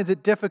God finds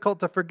it difficult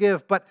to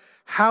forgive, but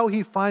how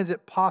he finds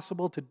it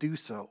possible to do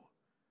so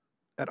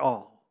at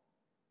all.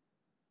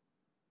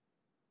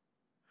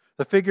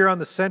 The figure on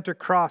the center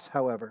cross,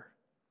 however,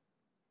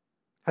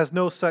 has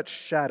no such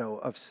shadow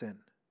of sin.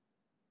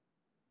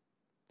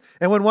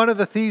 And when one of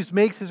the thieves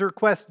makes his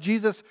request,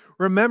 Jesus,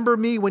 remember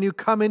me when you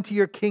come into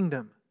your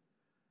kingdom,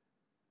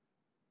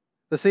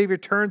 the Savior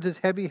turns his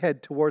heavy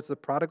head towards the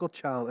prodigal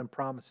child and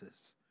promises,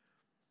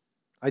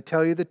 I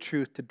tell you the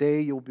truth,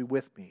 today you will be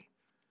with me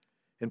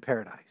in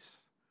paradise.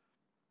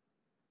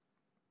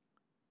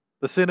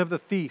 The sin of the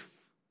thief,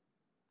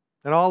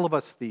 and all of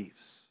us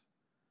thieves,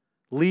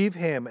 leave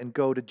him and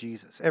go to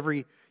Jesus.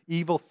 Every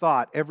evil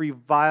thought, every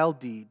vile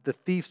deed, the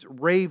thief's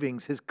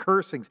ravings, his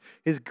cursings,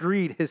 his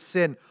greed, his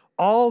sin,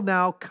 all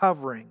now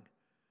covering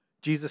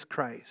Jesus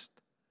Christ.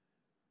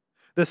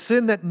 The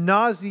sin that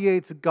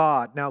nauseates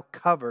God now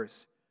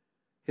covers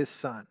his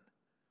Son.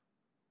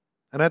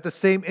 And at the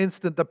same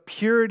instant, the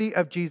purity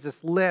of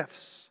Jesus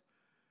lifts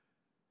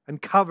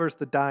and covers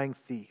the dying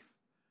thief.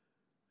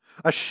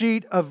 A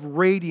sheet of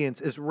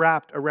radiance is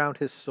wrapped around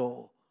his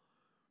soul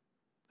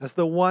as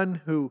the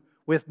one who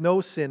with no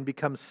sin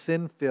becomes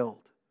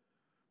sin-filled,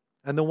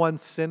 and the one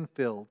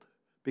sin-filled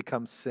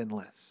becomes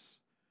sinless.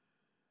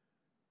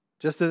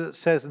 Just as it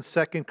says in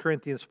 2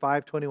 Corinthians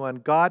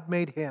 5:21, God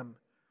made him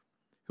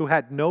who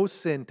had no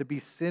sin to be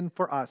sin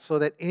for us, so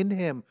that in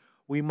him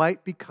we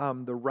might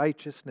become the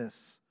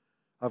righteousness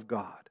of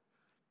God.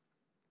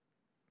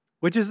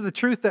 Which is the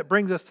truth that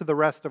brings us to the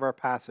rest of our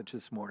passage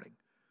this morning.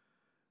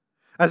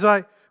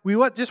 We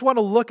just want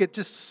to look at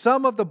just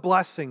some of the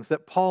blessings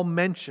that Paul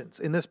mentions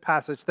in this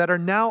passage that are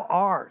now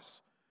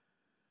ours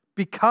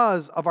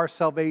because of our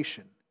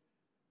salvation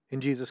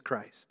in Jesus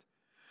Christ.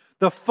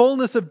 The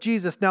fullness of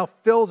Jesus now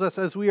fills us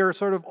as we are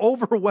sort of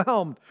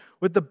overwhelmed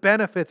with the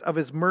benefits of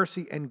his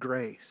mercy and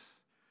grace.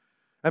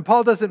 And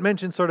Paul doesn't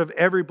mention sort of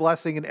every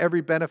blessing and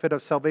every benefit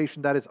of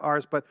salvation that is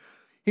ours, but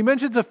he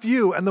mentions a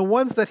few, and the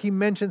ones that he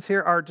mentions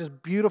here are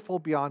just beautiful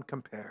beyond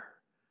compare.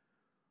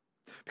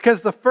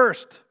 Because the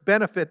first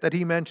benefit that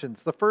he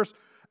mentions, the first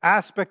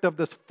aspect of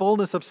this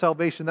fullness of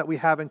salvation that we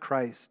have in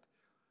Christ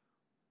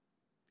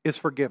is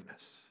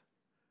forgiveness.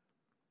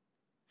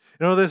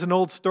 You know, there's an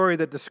old story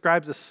that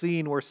describes a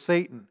scene where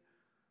Satan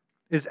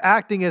is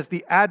acting as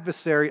the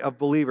adversary of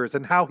believers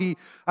and how he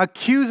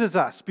accuses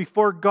us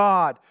before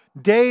God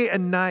day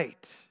and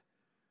night.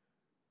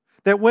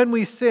 That when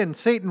we sin,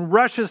 Satan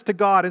rushes to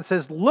God and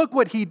says, look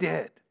what he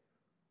did.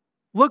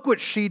 Look what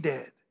she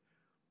did.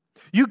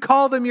 You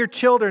call them your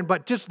children,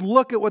 but just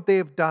look at what they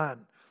have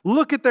done.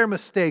 Look at their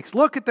mistakes.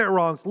 Look at their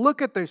wrongs.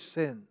 Look at their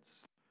sins.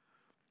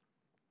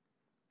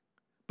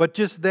 But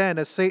just then,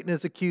 as Satan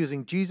is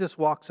accusing, Jesus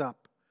walks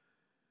up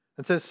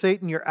and says,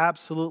 Satan, you're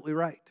absolutely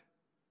right.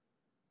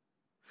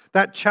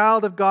 That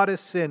child of God has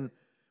sinned,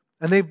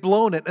 and they've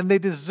blown it, and they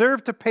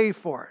deserve to pay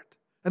for it.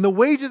 And the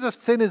wages of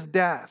sin is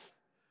death.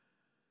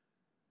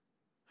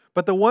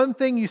 But the one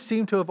thing you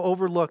seem to have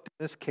overlooked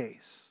in this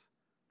case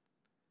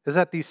is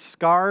that these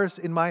scars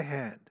in my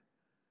hand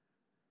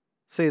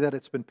say that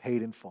it's been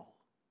paid in full.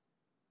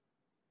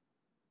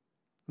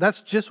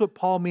 That's just what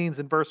Paul means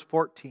in verse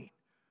 14,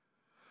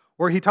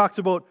 where he talks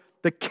about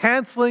the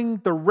canceling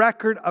the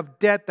record of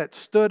debt that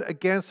stood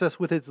against us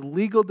with its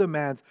legal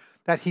demands,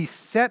 that he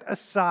set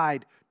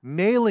aside,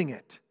 nailing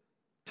it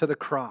to the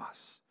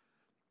cross.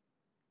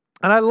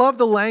 And I love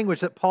the language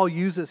that Paul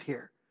uses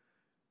here,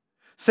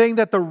 saying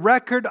that the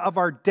record of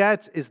our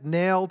debts is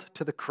nailed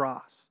to the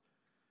cross.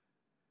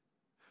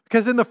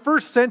 Because in the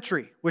first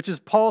century, which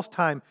is Paul's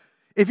time,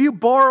 if you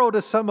borrowed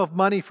a sum of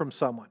money from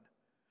someone,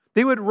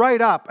 they would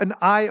write up an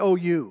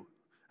IOU.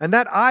 And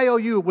that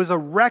IOU was a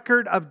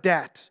record of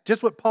debt,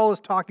 just what Paul is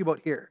talking about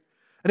here.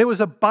 And it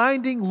was a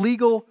binding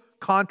legal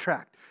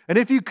contract. And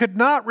if you could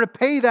not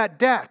repay that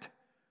debt,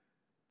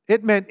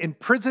 it meant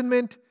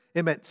imprisonment,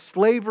 it meant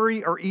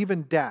slavery, or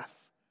even death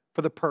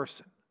for the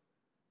person.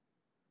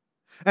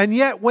 And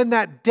yet, when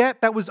that debt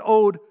that was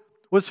owed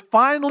was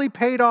finally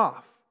paid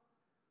off,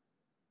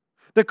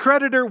 the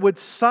creditor would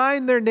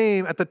sign their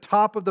name at the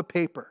top of the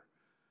paper.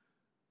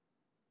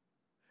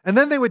 And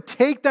then they would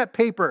take that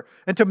paper,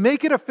 and to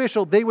make it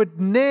official, they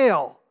would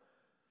nail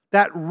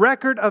that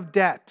record of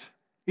debt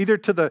either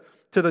to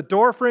the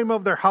doorframe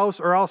of their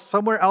house or else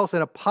somewhere else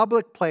in a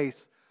public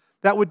place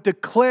that would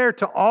declare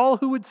to all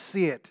who would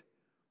see it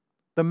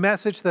the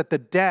message that the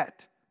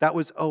debt that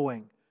was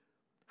owing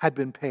had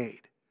been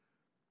paid.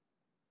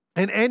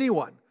 And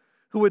anyone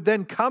who would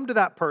then come to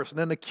that person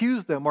and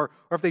accuse them, or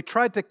if they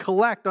tried to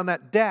collect on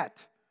that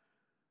debt,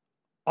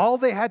 all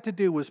they had to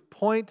do was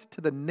point to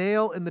the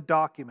nail in the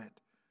document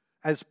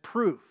as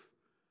proof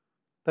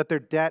that their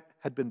debt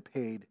had been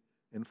paid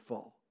in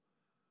full.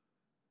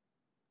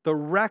 The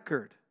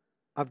record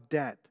of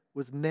debt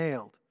was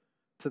nailed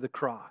to the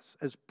cross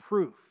as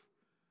proof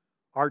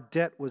our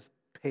debt was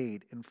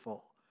paid in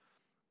full.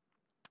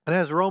 And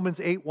as Romans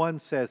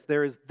 8:1 says,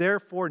 there is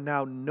therefore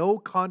now no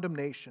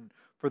condemnation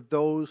for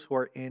those who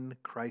are in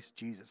Christ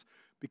Jesus,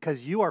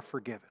 because you are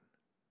forgiven,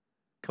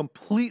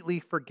 completely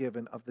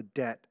forgiven of the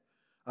debt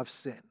of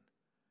sin.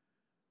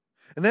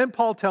 And then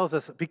Paul tells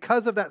us,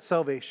 because of that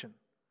salvation,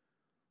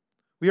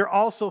 we are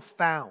also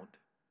found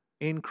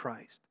in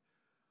Christ.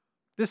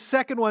 This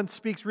second one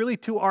speaks really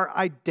to our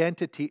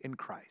identity in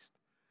Christ.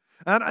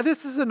 And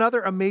this is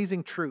another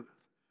amazing truth.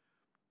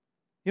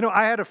 You know,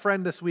 I had a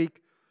friend this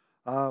week,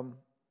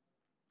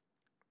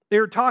 they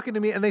were talking to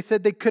me and they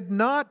said they could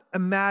not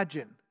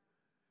imagine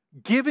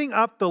giving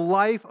up the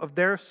life of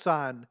their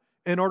son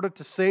in order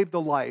to save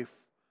the life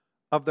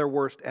of their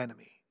worst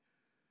enemy.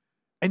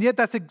 And yet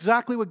that's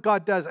exactly what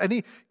God does.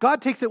 And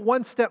God takes it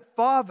one step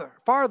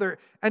farther,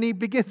 and he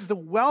begins to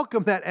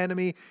welcome that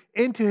enemy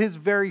into his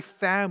very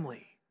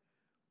family.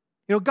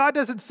 You know, God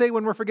doesn't say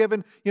when we're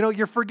forgiven, you know,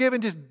 you're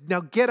forgiven, just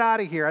now get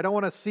out of here. I don't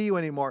want to see you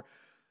anymore.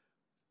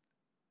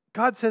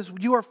 God says,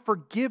 you are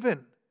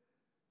forgiven,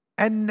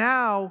 and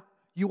now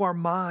you are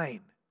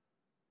mine.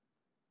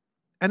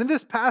 And in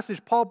this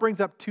passage, Paul brings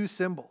up two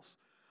symbols.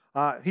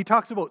 He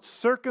talks about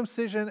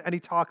circumcision and he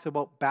talks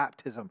about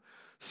baptism.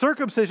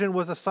 Circumcision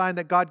was a sign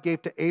that God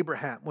gave to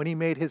Abraham when he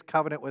made his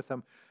covenant with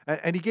him.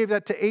 And he gave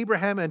that to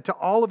Abraham and to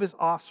all of his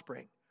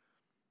offspring.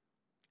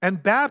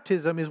 And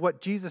baptism is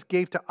what Jesus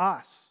gave to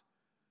us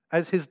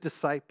as his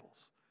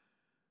disciples.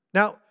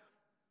 Now,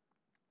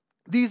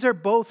 these are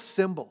both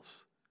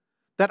symbols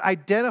that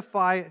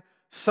identify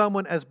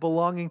someone as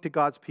belonging to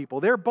God's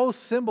people. They're both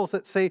symbols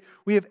that say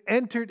we have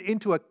entered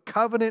into a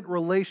covenant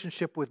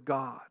relationship with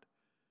God.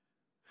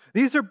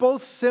 These are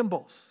both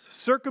symbols,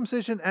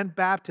 circumcision and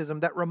baptism,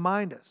 that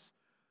remind us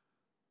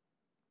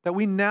that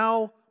we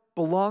now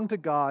belong to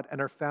God and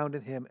are found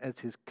in him as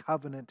his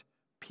covenant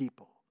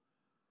people.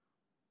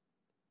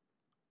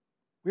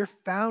 We're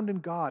found in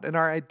God, and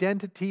our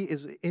identity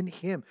is in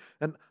him.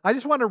 And I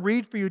just want to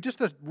read for you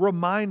just a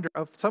reminder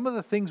of some of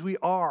the things we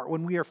are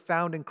when we are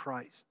found in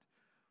Christ.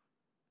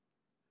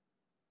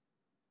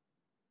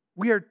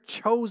 We are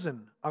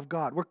chosen of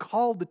God. We're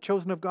called the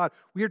chosen of God.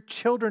 We are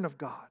children of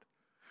God.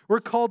 We're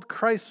called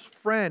Christ's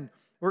friend.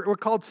 We're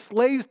called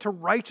slaves to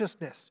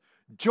righteousness,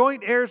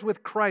 joint heirs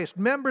with Christ,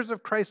 members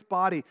of Christ's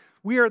body.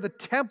 We are the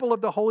temple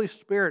of the Holy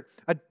Spirit,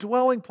 a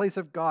dwelling place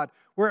of God.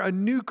 We're a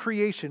new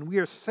creation. We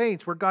are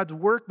saints. We're God's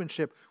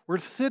workmanship. We're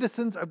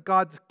citizens of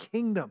God's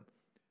kingdom.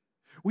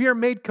 We are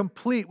made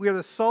complete. We are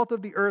the salt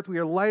of the earth. We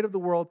are light of the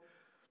world.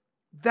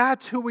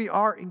 That's who we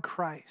are in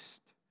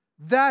Christ.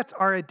 That's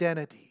our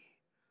identity.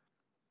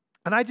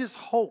 And I just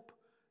hope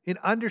in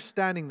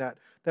understanding that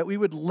we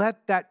would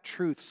let that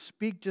truth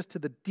speak just to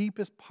the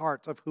deepest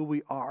parts of who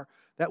we are,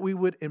 that we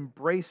would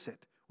embrace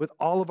it with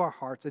all of our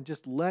hearts and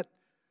just let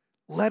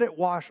it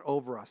wash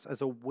over us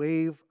as a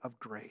wave of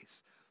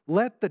grace.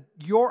 Let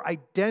your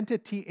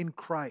identity in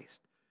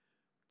Christ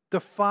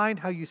define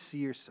how you see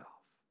yourself.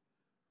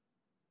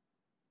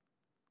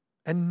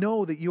 And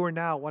know that you are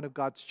now one of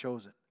God's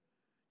chosen.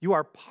 You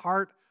are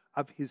part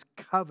of his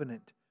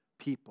covenant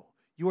people.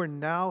 You are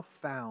now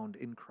found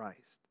in Christ.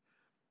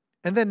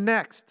 And then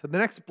next, the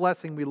next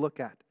blessing we look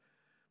at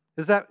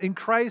is that in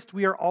Christ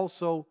we are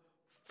also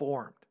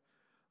formed.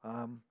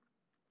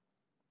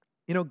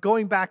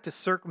 Going back to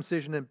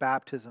circumcision and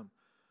baptism,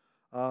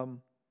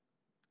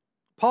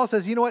 Paul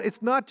says, you know what?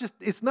 It's not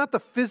the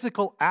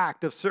physical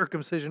act of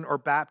circumcision or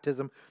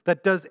baptism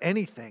that does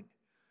anything.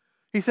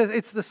 He says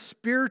it's the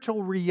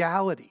spiritual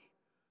reality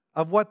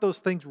of what those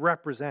things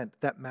represent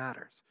that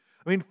matters.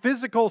 I mean,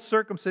 physical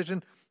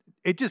circumcision,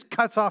 it just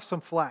cuts off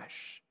some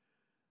flesh.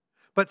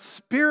 But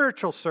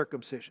spiritual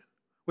circumcision,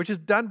 which is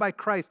done by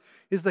Christ,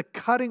 is the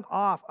cutting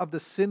off of the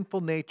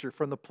sinful nature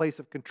from the place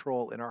of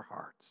control in our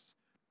hearts.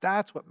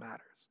 That's what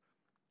matters.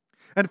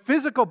 And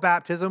physical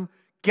baptism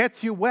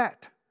gets you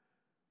wet.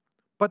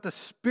 But the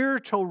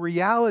spiritual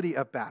reality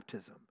of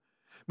baptism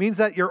means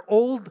that your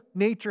old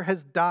nature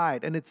has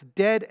died and it's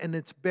dead and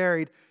it's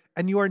buried,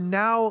 and you are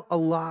now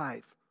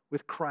alive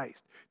with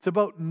Christ. It's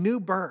about new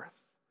birth.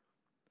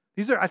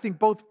 These are, I think,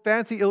 both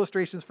fancy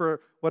illustrations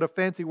for what a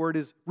fancy word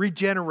is,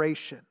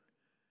 regeneration.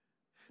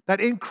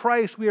 That in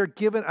Christ we are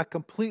given a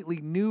completely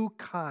new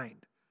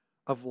kind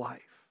of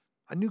life,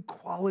 a new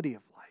quality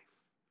of life.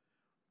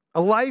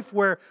 A life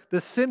where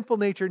the sinful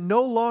nature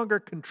no longer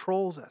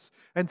controls us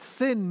and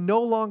sin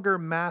no longer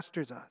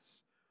masters us.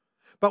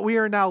 But we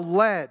are now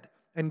led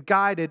and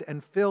guided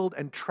and filled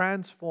and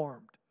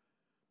transformed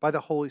by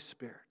the Holy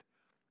Spirit.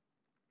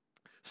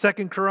 2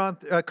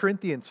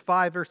 Corinthians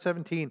 5 verse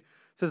 17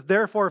 says,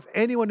 "Therefore, if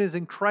anyone is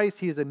in Christ,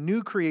 he is a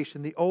new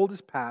creation. The old is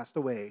passed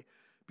away.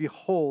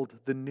 Behold,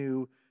 the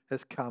new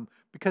has come."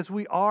 Because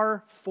we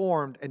are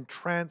formed and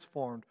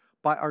transformed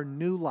by our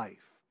new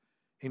life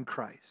in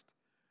Christ.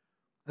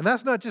 And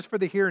that's not just for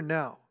the here and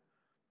now.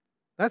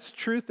 That's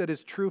truth that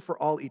is true for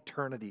all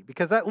eternity.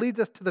 Because that leads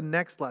us to the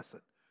next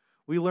lesson.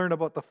 We learn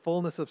about the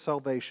fullness of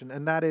salvation,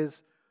 and that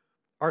is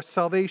our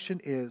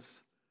salvation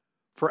is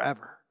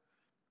forever.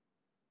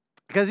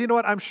 Because you know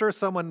what? I'm sure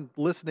someone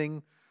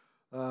listening,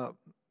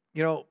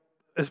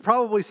 has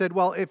probably said,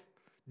 well, if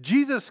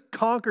Jesus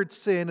conquered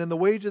sin and the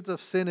wages of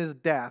sin is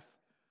death,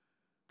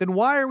 then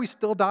why are we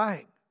still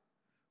dying?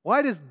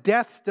 Why does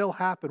death still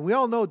happen? We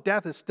all know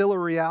death is still a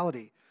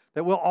reality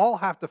that we'll all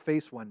have to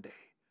face one day.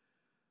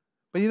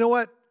 But you know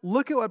what?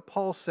 Look at what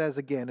Paul says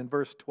again in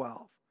verse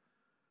 12.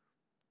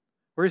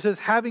 Where he says,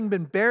 having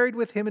been buried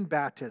with him in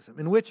baptism,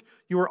 in which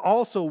you were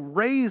also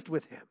raised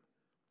with him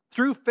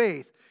through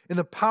faith in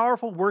the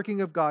powerful working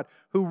of God,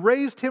 who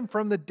raised him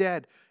from the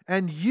dead,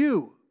 and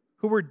you,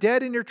 who were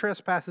dead in your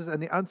trespasses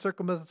and the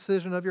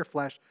uncircumcision of your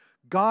flesh,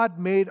 God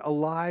made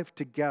alive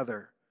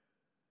together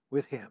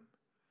with him.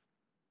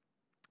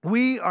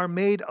 We are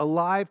made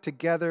alive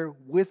together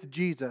with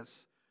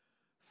Jesus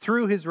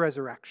through his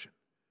resurrection.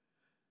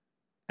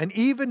 And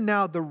even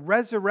now, the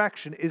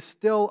resurrection is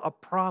still a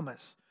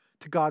promise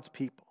to God's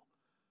people.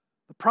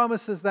 The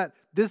promise is that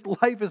this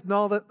life is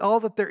not all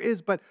that there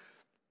is, but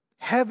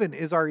heaven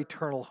is our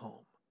eternal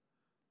home.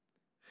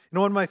 You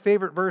know, one of my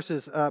favorite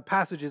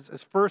passages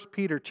is 1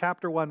 Peter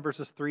chapter 1,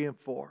 verses 3 and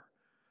 4.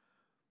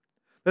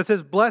 That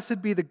says,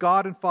 "Blessed be the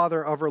God and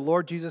Father of our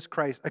Lord Jesus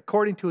Christ,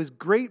 according to his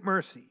great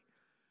mercy.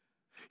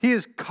 He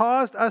has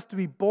caused us to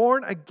be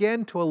born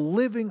again to a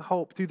living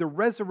hope through the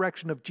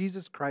resurrection of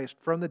Jesus Christ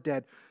from the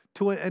dead,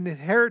 to an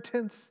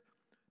inheritance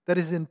that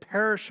is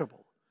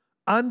imperishable,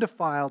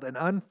 undefiled, and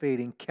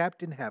unfading,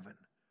 kept in heaven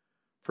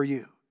for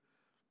you."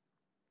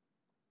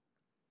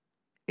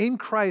 In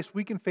Christ,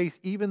 we can face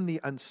even the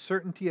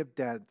uncertainty of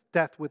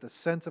death with a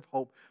sense of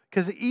hope,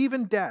 because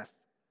even death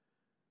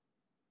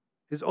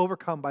is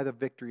overcome by the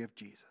victory of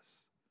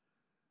Jesus.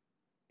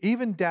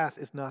 Even death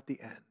is not the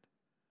end.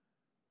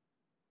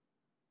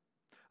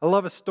 I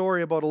love a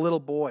story about a little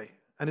boy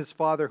and his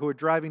father who were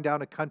driving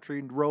down a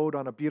country road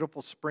on a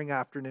beautiful spring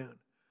afternoon,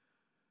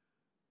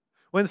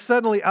 when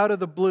suddenly, out of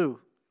the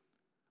blue,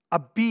 a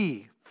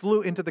bee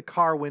flew into the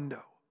car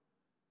window.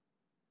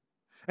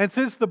 And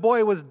since the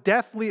boy was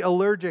deathly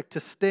allergic to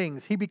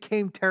stings, he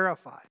became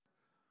terrified.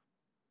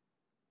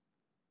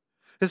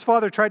 His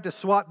father tried to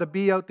swat the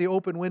bee out the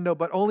open window,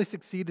 but only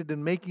succeeded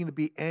in making the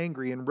bee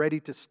angry and ready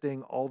to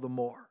sting all the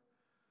more.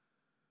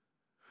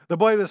 The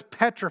boy was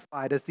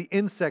petrified as the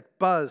insect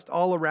buzzed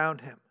all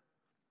around him.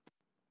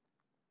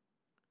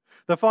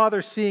 The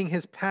father, seeing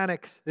his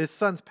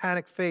son's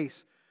panicked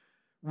face,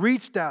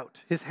 reached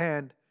out his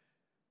hand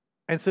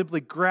and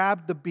simply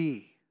grabbed the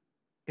bee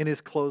in his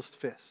closed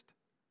fist.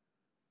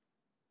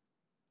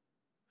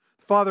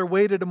 The father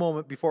waited a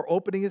moment before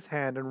opening his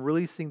hand and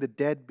releasing the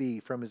dead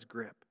bee from his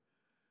grip.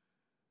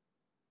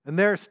 And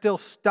there, still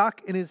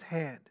stuck in his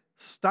hand,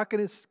 stuck in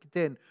his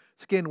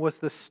skin, was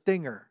the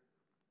stinger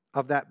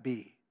of that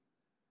bee.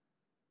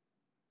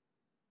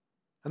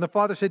 And the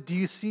father said, "Do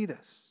you see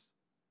this?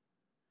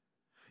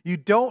 You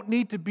don't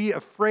need to be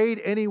afraid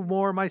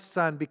anymore, my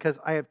son, because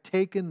I have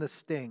taken the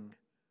sting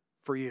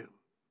for you."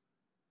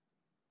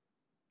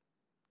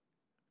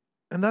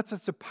 And that's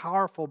such a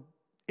powerful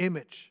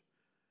image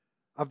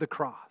of the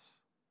cross.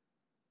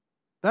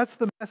 That's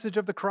the message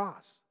of the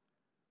cross.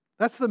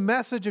 That's the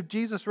message of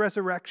Jesus'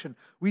 resurrection.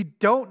 We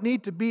don't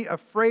need to be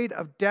afraid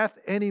of death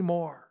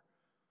anymore.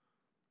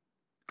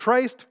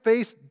 Christ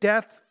faced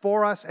death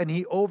for us and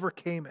he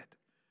overcame it.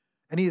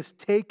 And he has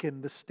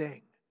taken the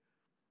sting.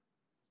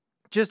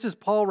 Just as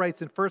Paul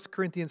writes in 1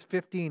 Corinthians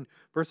 15,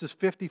 verses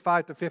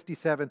 55 to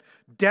 57,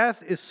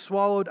 death is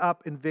swallowed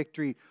up in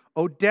victory.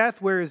 O death,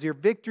 where is your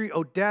victory?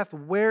 O death,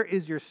 where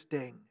is your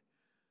sting?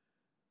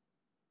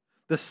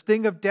 The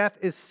sting of death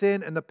is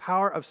sin, and the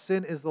power of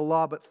sin is the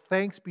law. But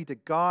thanks be to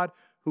God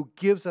who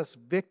gives us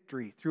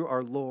victory through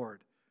our Lord,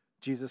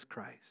 Jesus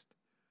Christ.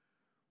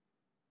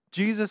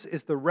 Jesus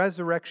is the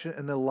resurrection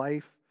and the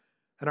life,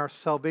 and our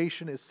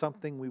salvation is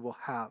something we will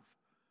have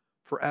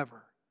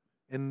forever,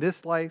 in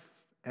this life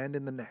and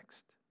in the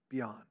next,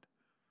 beyond.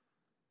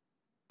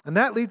 And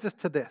that leads us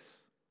to this,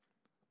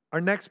 our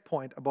next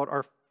point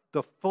about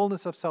the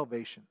fullness of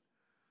salvation.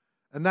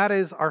 And that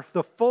is,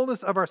 the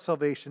fullness of our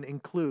salvation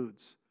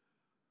includes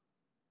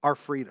our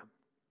freedom.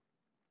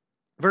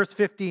 Verse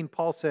 15,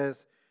 Paul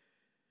says,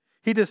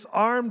 He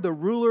disarmed the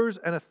rulers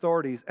and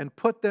authorities and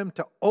put them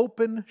to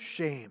open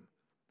shame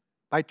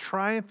by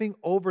triumphing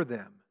over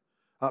them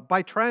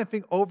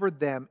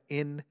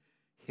in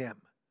Him.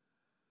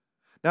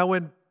 Now,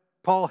 when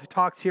Paul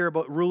talks here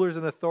about rulers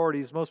and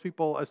authorities, most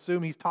people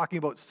assume he's talking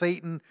about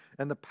Satan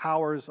and the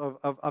powers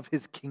of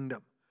his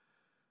kingdom.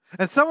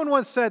 And someone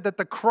once said that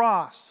the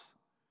cross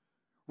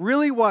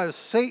really was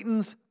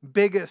Satan's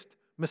biggest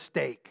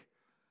mistake.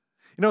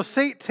 You know,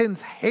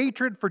 Satan's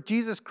hatred for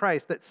Jesus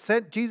Christ that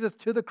sent Jesus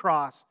to the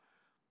cross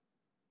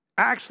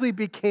actually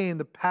became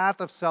the path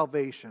of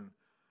salvation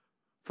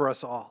for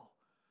us all.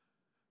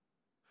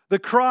 The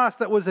cross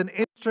that was an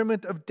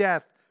instrument of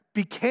death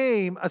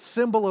became a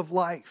symbol of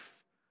life.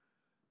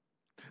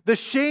 The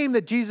shame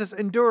that Jesus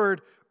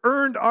endured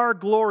earned our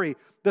glory.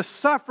 The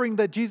suffering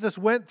that Jesus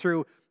went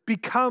through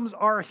becomes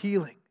our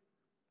healing.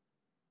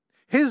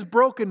 His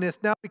brokenness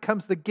now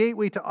becomes the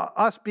gateway to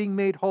us being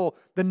made whole.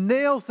 The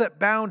nails that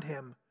bound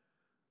Him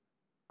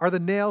are the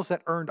nails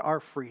that earned our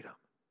freedom.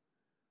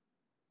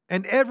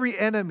 And every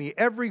enemy,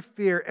 every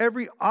fear,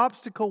 every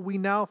obstacle we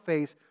now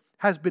face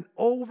has been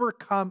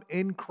overcome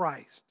in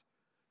Christ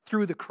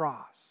through the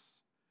cross.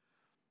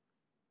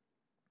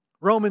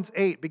 Romans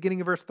 8,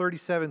 beginning of verse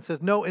 37,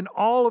 says, No, in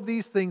all of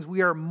these things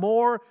we are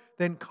more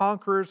than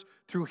conquerors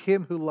through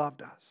Him who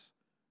loved us.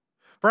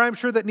 For I am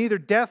sure that neither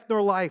death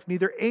nor life,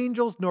 neither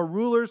angels nor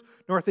rulers,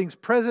 nor things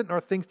present nor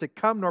things to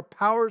come, nor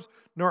powers,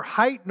 nor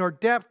height, nor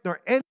depth,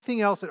 nor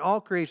anything else in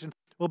all creation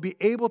will be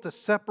able to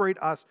separate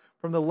us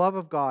from the love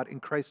of God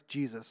in Christ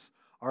Jesus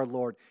our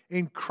Lord.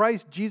 In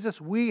Christ Jesus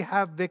we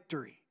have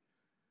victory.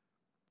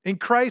 In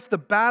Christ the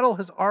battle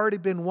has already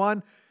been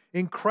won.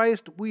 In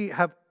Christ we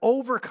have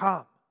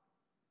overcome.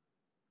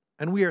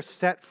 And we are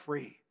set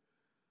free.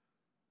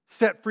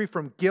 Set free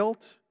from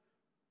guilt,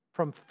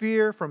 from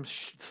fear, from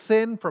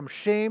sin, from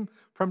shame,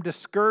 from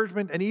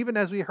discouragement. And even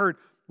as we heard,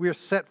 we are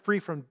set free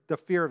from the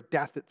fear of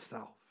death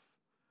itself.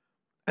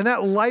 And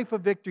that life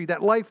of victory,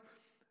 that life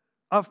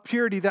of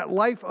purity, that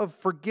life of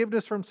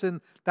forgiveness from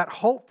sin, that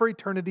hope for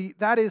eternity,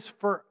 that is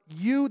for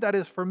you, that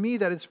is for me,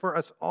 that is for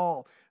us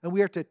all. And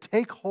we are to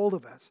take hold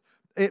of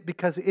it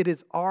because it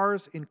is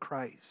ours in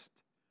Christ.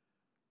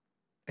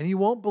 And you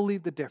won't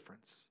believe the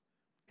difference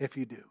if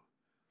you do.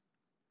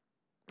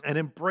 And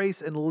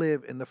embrace and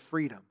live in the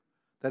freedom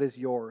that is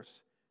yours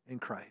in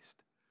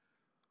Christ.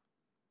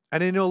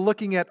 And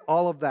looking at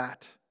all of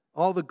that,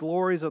 all the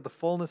glories of the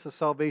fullness of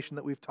salvation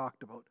that we've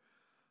talked about,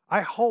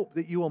 I hope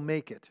that you will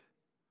make it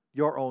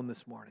your own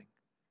this morning,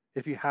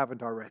 if you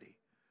haven't already.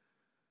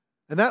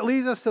 And that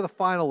leads us to the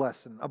final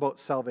lesson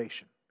about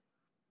salvation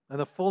and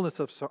the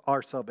fullness of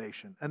our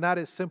salvation. And that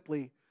is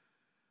simply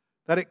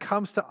that it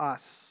comes to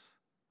us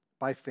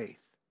by faith.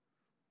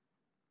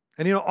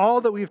 And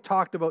all that we've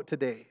talked about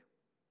today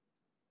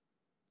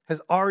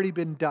has already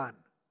been done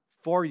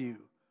for you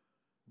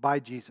by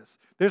Jesus.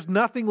 There's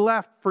nothing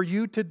left for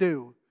you to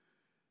do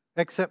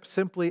except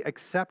simply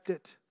accept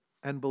it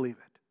and believe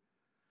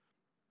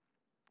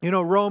it.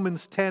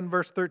 Romans 10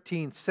 verse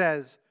 13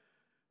 says,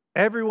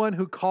 everyone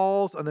who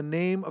calls on the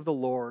name of the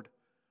Lord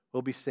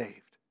will be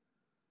saved.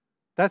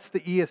 That's the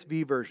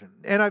ESV version.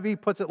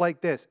 NIV puts it like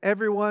this,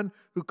 everyone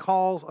who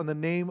calls on the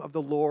name of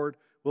the Lord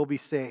will be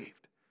saved.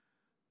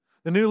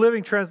 The New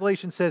Living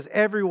Translation says,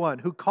 everyone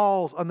who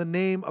calls on the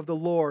name of the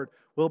Lord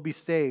will be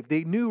saved.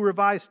 The New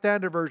Revised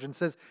Standard Version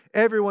says,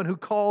 everyone who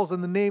calls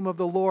on the name of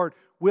the Lord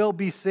will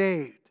be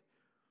saved.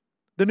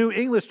 The New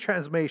English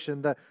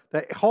Translation, the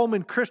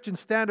Holman Christian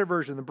Standard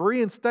Version, the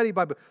Berean Study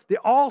Bible, they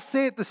all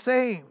say it the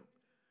same.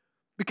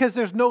 Because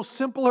there's no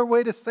simpler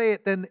way to say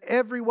it than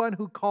everyone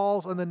who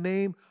calls on the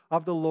name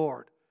of the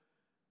Lord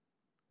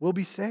will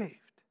be saved.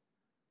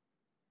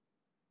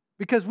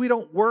 Because we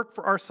don't work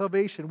for our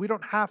salvation. We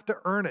don't have to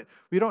earn it.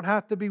 We don't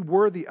have to be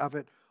worthy of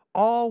it.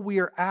 All we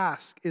are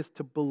asked is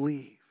to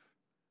believe.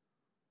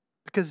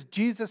 Because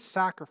Jesus'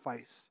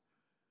 sacrifice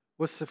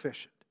was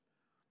sufficient.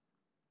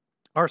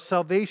 Our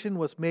salvation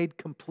was made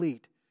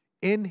complete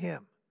in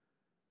Him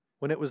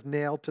when it was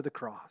nailed to the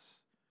cross.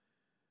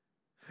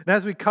 And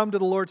as we come to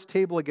the Lord's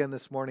table again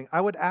this morning,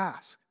 I would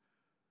ask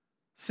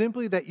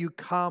simply that you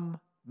come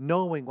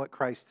knowing what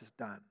Christ has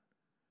done.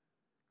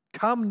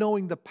 Come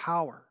knowing the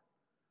power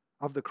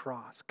of the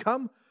cross.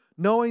 Come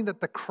knowing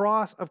that the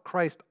cross of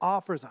Christ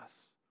offers us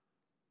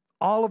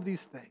all of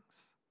these things,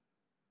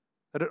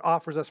 that it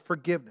offers us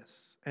forgiveness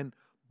and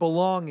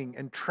belonging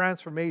and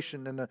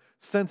transformation and a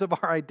sense of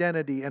our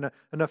identity and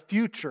a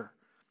future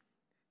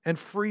and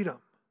freedom.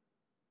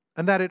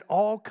 And that it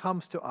all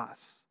comes to us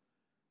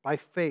by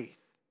faith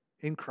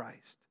in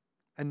Christ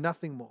and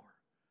nothing more.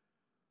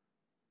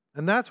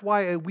 And that's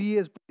why we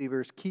as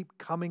believers keep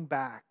coming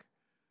back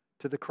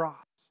to the cross.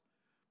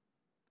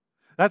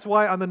 That's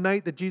why on the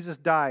night that Jesus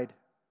died,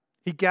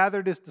 he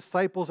gathered his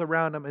disciples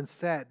around him and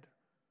said,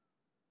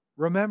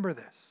 remember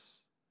this.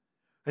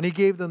 And he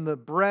gave them the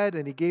bread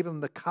and he gave them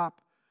the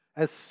cup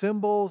as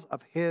symbols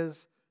of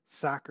his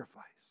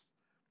sacrifice.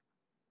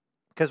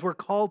 Because we're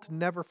called to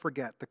never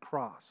forget the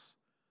cross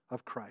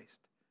of Christ.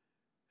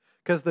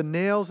 Because the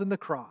nails in the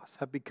cross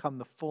have become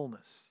the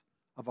fullness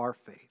of our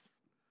faith.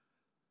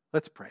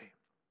 Let's pray.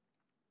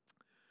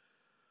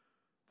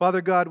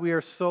 Father God, we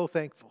are so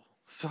thankful,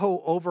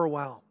 so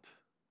overwhelmed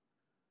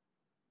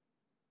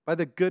by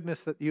the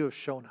goodness that you have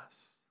shown us,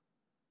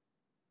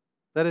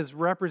 that is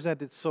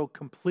represented so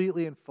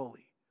completely and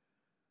fully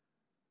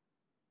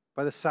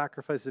by the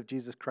sacrifice of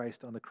Jesus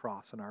Christ on the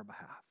cross on our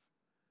behalf.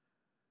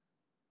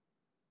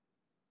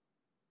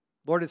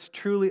 Lord, it's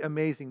truly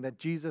amazing that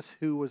Jesus,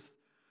 who was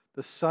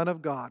the Son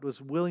of God,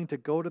 was willing to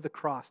go to the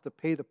cross to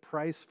pay the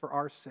price for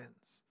our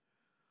sins,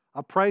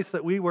 a price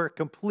that we were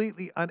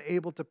completely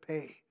unable to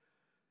pay,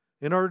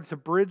 in order to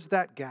bridge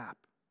that gap,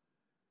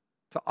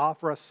 to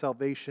offer us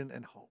salvation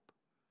and hope.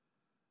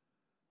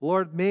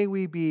 Lord, may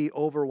we be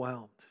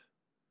overwhelmed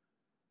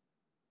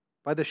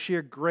by the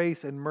sheer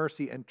grace and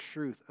mercy and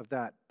truth of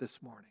that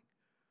this morning.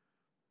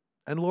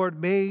 And Lord,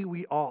 may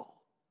we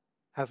all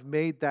have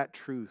made that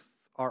truth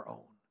our own,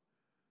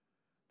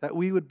 that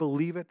we would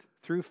believe it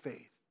through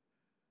faith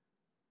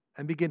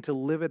and begin to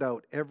live it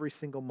out every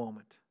single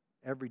moment,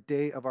 every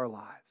day of our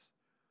lives.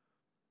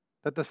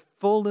 That the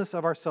fullness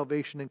of our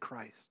salvation in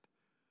Christ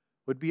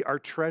would be our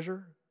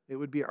treasure, it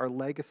would be our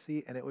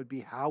legacy, and it would be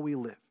how we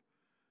live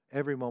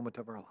every moment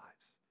of our lives.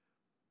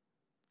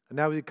 And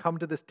now as we come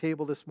to this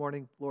table this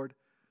morning, Lord,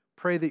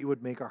 pray that you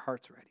would make our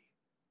hearts ready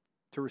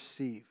to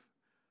receive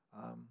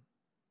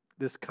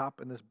this cup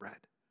and this bread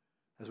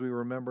as we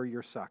remember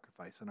your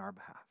sacrifice on our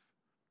behalf.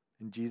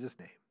 In Jesus'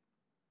 name,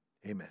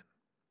 amen.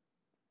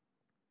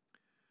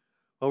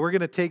 Well, we're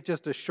going to take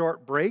just a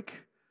short break.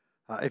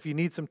 If you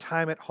need some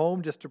time at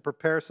home just to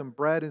prepare some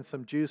bread and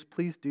some juice,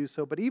 please do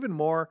so. But even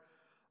more,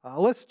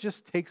 let's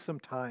just take some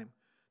time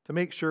to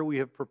make sure we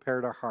have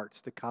prepared our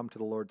hearts to come to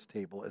the Lord's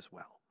table as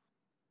well.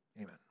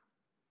 Amen.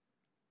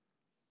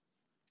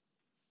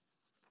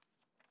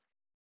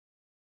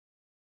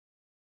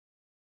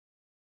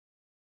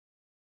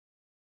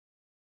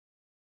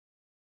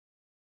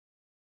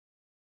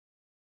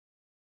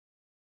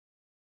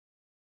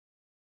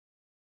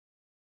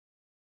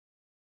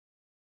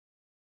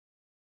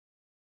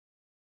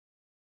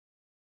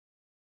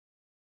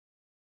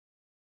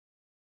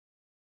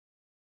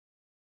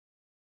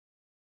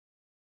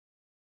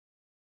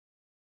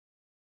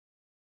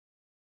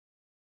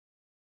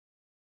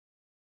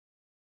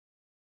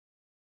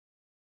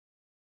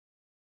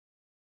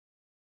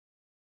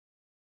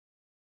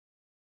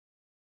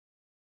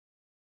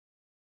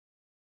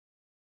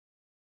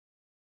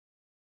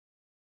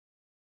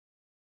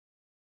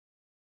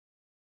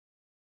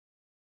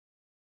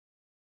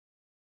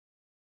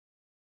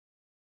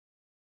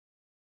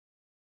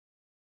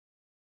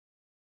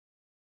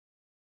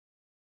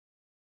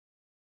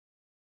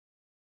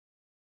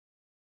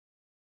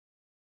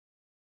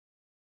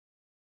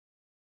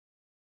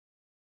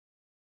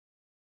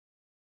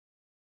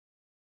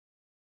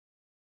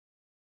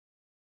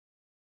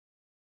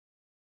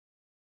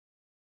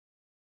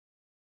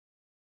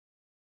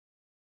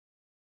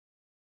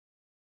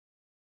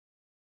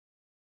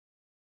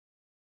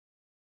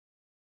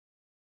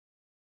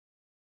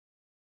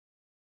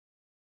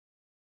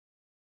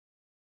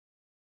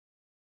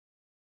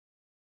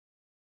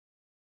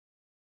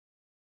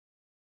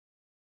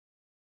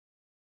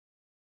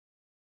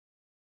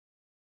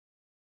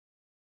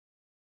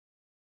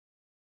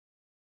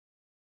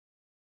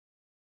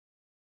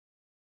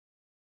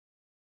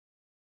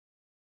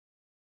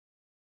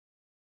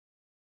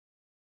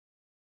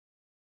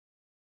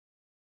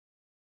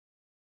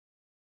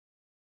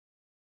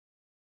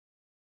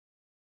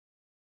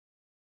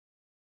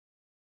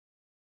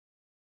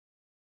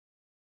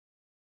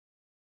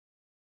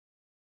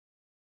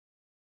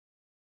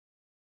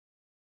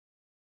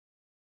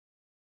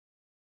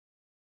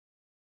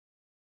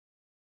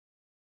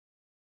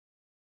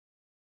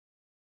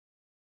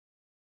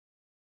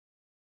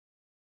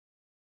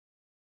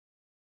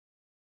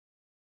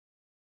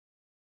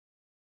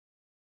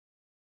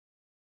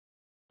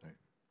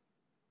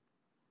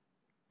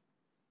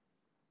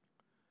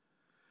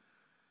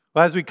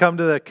 Well, as we come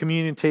to the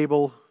communion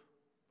table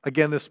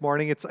again this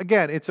morning, it's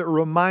a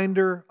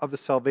reminder of the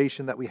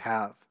salvation that we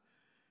have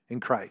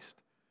in Christ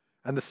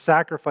and the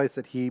sacrifice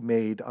that he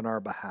made on our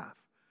behalf.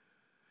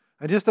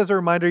 And just as a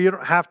reminder, you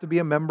don't have to be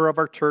a member of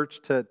our church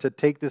to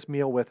take this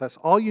meal with us.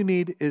 All you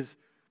need is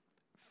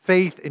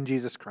faith in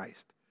Jesus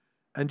Christ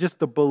and just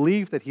the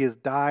belief that he has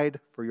died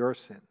for your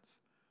sins.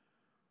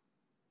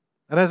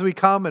 And as we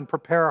come and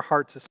prepare our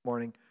hearts this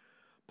morning,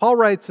 Paul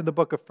writes in the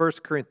book of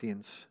 1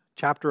 Corinthians,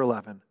 chapter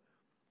 11,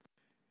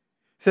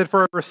 he said,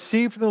 "For I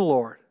received from the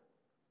Lord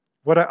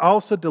what I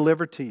also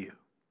delivered to you,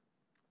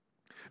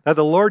 that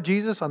the Lord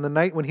Jesus, on the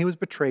night when he was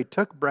betrayed,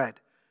 took bread,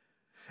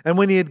 and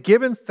when he had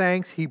given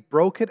thanks, he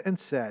broke it and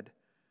said,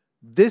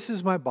 'This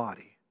is my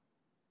body,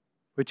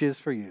 which is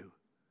for you.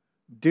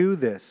 Do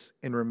this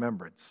in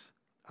remembrance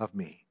of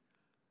me.'"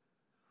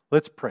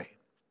 Let's pray.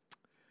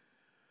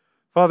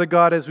 Father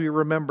God, as we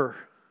remember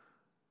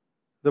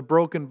the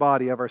broken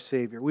body of our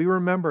Savior, we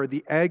remember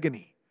the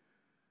agony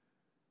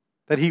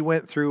that he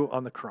went through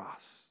on the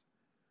cross.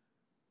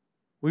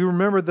 We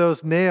remember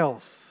those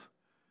nails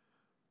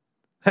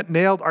that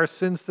nailed our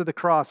sins to the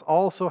cross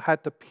also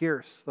had to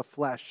pierce the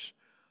flesh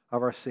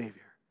of our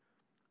Savior.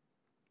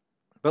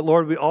 But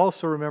Lord, we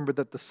also remember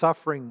that the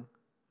suffering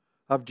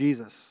of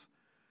Jesus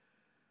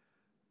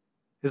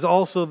is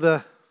also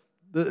the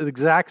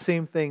exact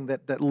same thing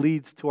that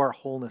leads to our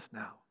wholeness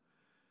now.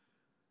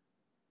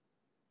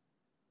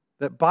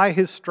 That by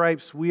his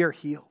stripes we are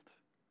healed.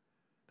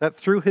 That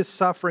through his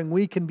suffering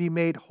we can be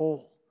made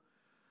whole.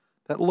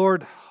 That,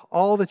 Lord,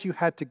 all that you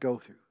had to go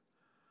through,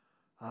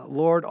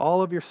 Lord,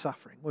 all of your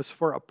suffering was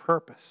for a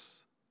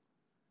purpose.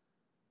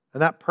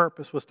 And that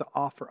purpose was to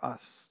offer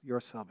us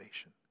your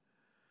salvation.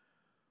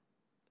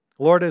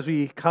 Lord, as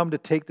we come to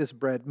take this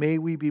bread, may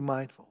we be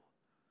mindful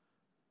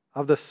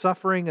of the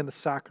suffering and the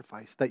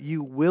sacrifice that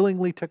you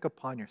willingly took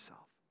upon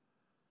yourself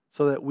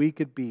so that we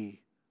could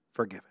be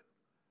forgiven.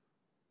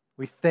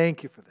 We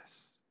thank you for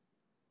this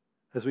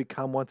as we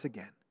come once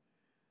again.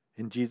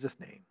 In Jesus'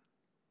 name,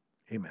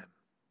 amen.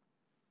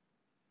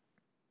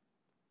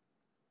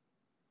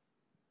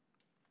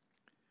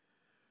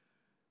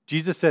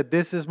 Jesus said,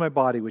 "This is my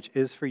body, which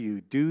is for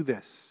you. Do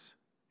this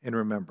in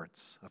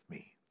remembrance of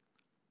me."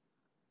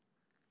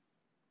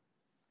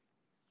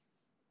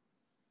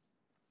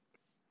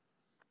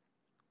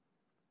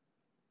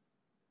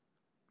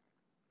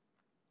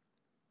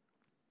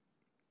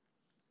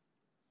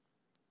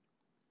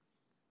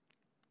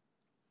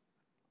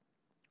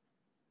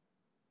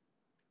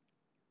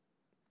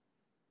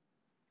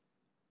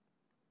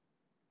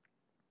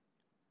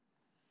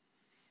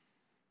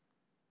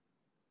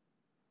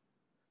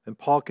 And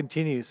Paul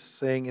continues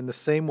saying, in the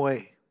same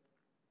way,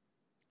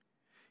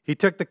 he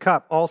took the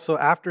cup also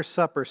after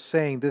supper,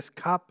 saying, "This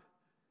cup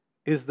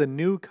is the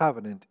new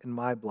covenant in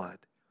my blood.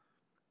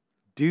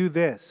 Do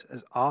this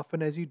as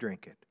often as you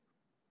drink it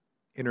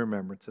in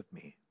remembrance of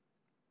me."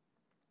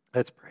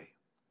 Let's pray.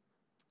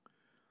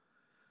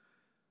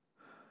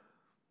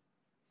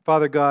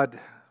 Father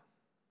God,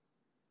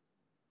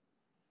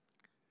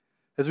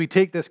 as we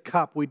take this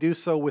cup, we do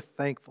so with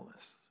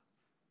thankfulness.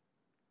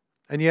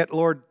 And yet,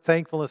 Lord,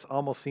 thankfulness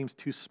almost seems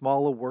too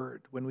small a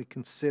word when we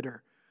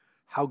consider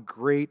how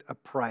great a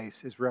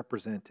price is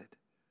represented.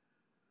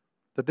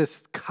 That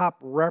this cup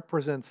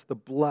represents the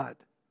blood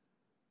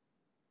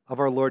of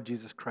our Lord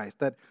Jesus Christ.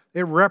 That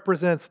it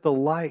represents the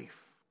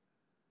life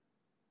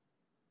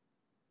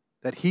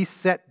that he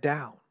set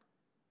down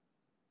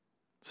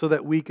so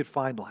that we could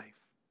find life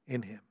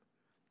in him.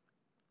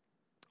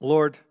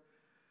 Lord,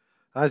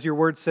 as your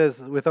word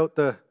says, without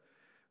the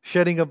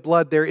shedding of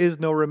blood, there is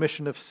no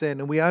remission of sin.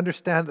 And we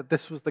understand that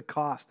this was the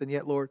cost. And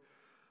yet, Lord,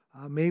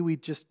 may we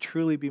just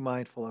truly be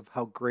mindful of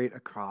how great a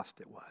cost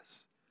it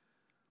was.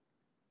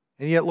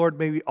 And yet, Lord,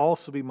 may we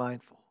also be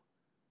mindful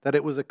that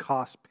it was a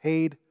cost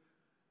paid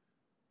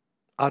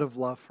out of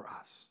love for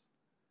us.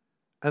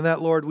 And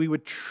that, Lord, we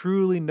would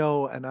truly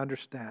know and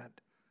understand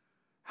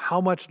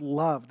how much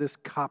love this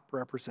cup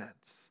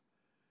represents.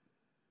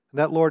 And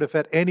that, Lord, if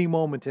at any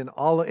moment in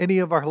any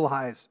of our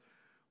lives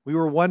we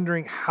were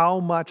wondering how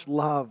much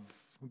love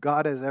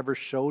God has ever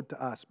showed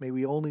to us, may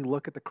we only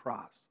look at the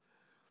cross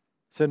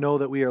to know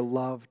that we are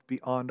loved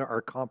beyond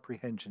our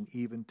comprehension,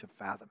 even to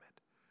fathom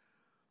it.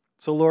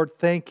 So, Lord,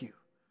 thank you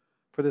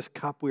for this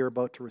cup we are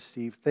about to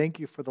receive. Thank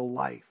you for the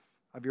life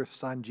of your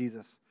Son,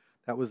 Jesus,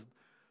 that was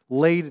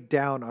laid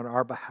down on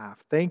our behalf.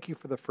 Thank you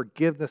for the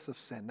forgiveness of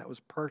sin that was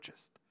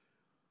purchased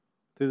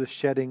through the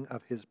shedding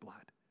of his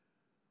blood.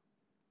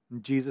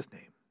 In Jesus'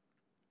 name,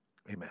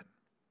 amen.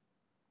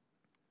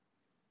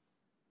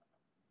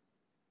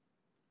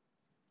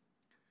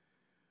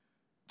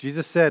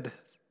 Jesus said,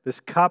 "This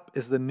cup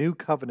is the new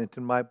covenant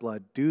in my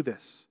blood. Do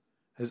this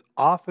as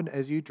often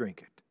as you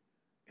drink it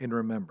in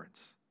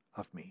remembrance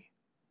of me."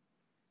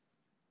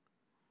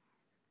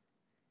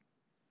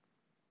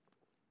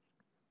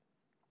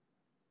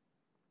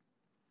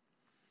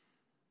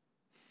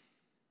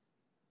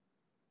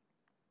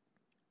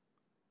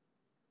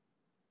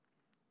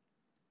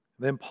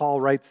 Then Paul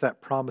writes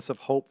that promise of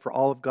hope for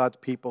all of God's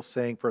people,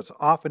 saying, "For as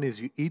often as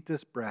you eat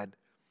this bread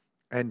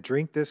and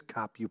drink this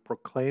cup, you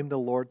proclaim the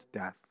Lord's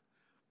death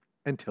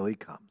until he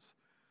comes."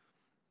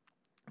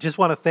 Just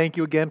want to thank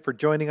you again for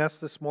joining us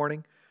this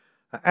morning.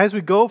 As we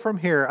go from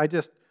here,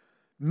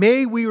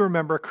 may we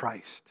remember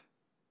Christ.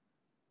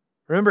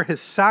 Remember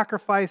his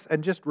sacrifice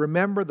and just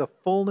remember the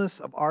fullness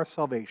of our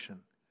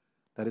salvation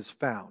that is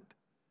found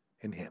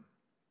in him.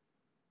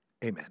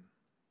 Amen.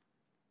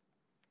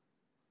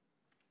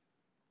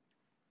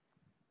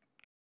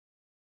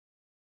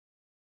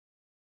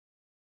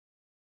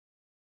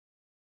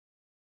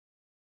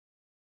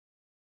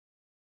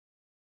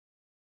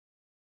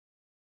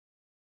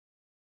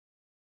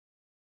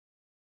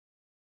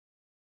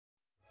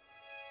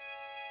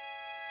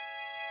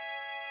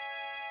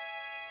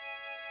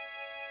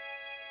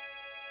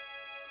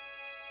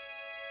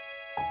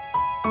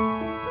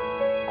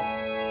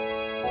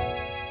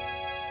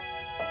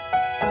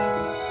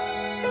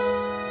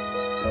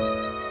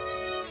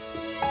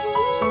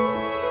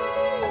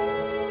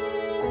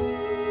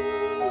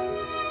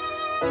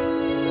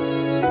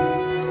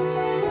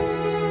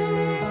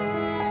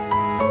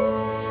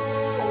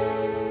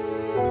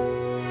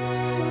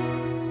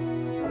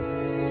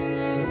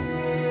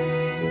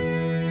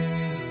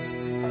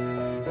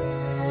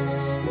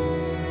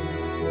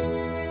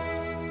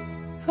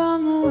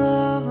 From the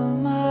love of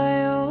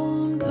my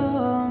own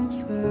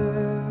comfort,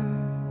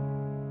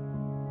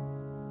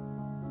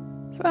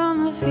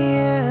 from the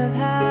fear of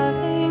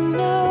having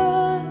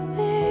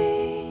nothing,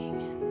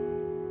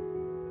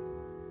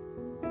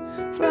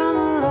 from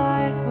a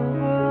life of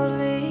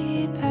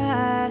worldly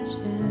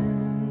passions,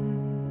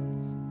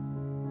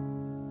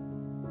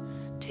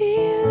 deliver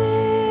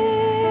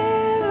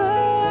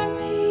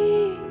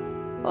me,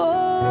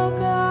 oh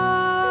God,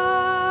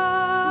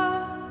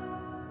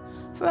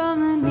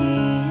 from the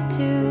need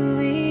to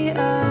be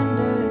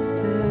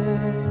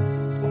understood,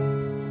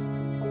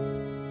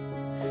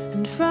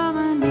 and from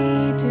a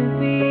need to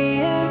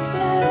be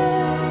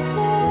accepted,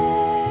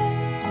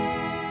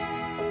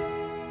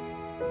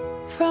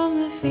 from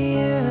the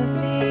fear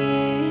of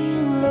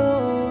being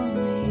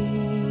lonely.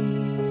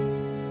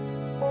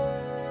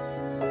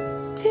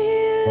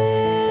 Deliver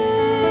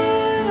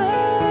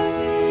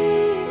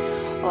me,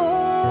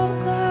 oh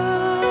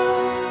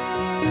God.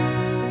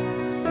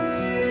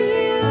 Deliver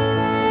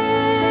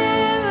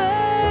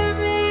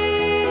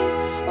me,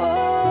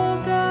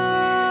 oh God,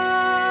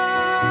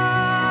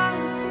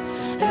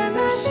 and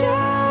I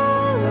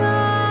shall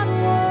not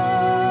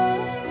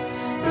want,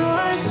 no,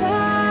 I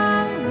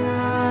shall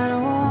not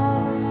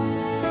want.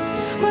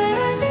 When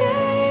I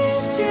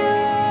taste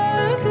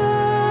your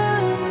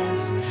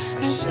goodness,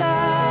 I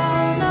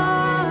shall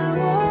not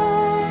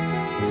want.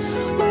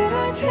 When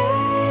I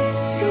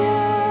taste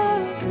your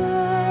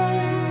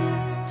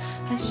goodness,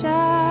 I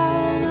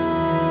shall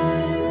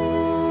not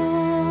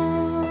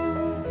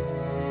want.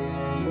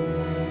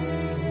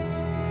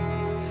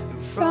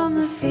 From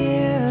the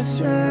fear of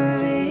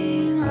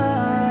serving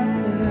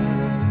others,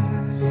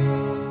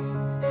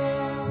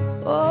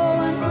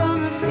 oh, and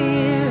from the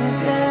fear of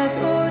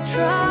death or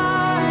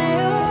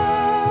trial,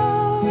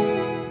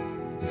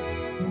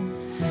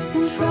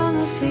 and from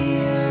the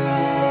fear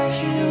of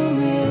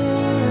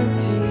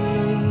humility.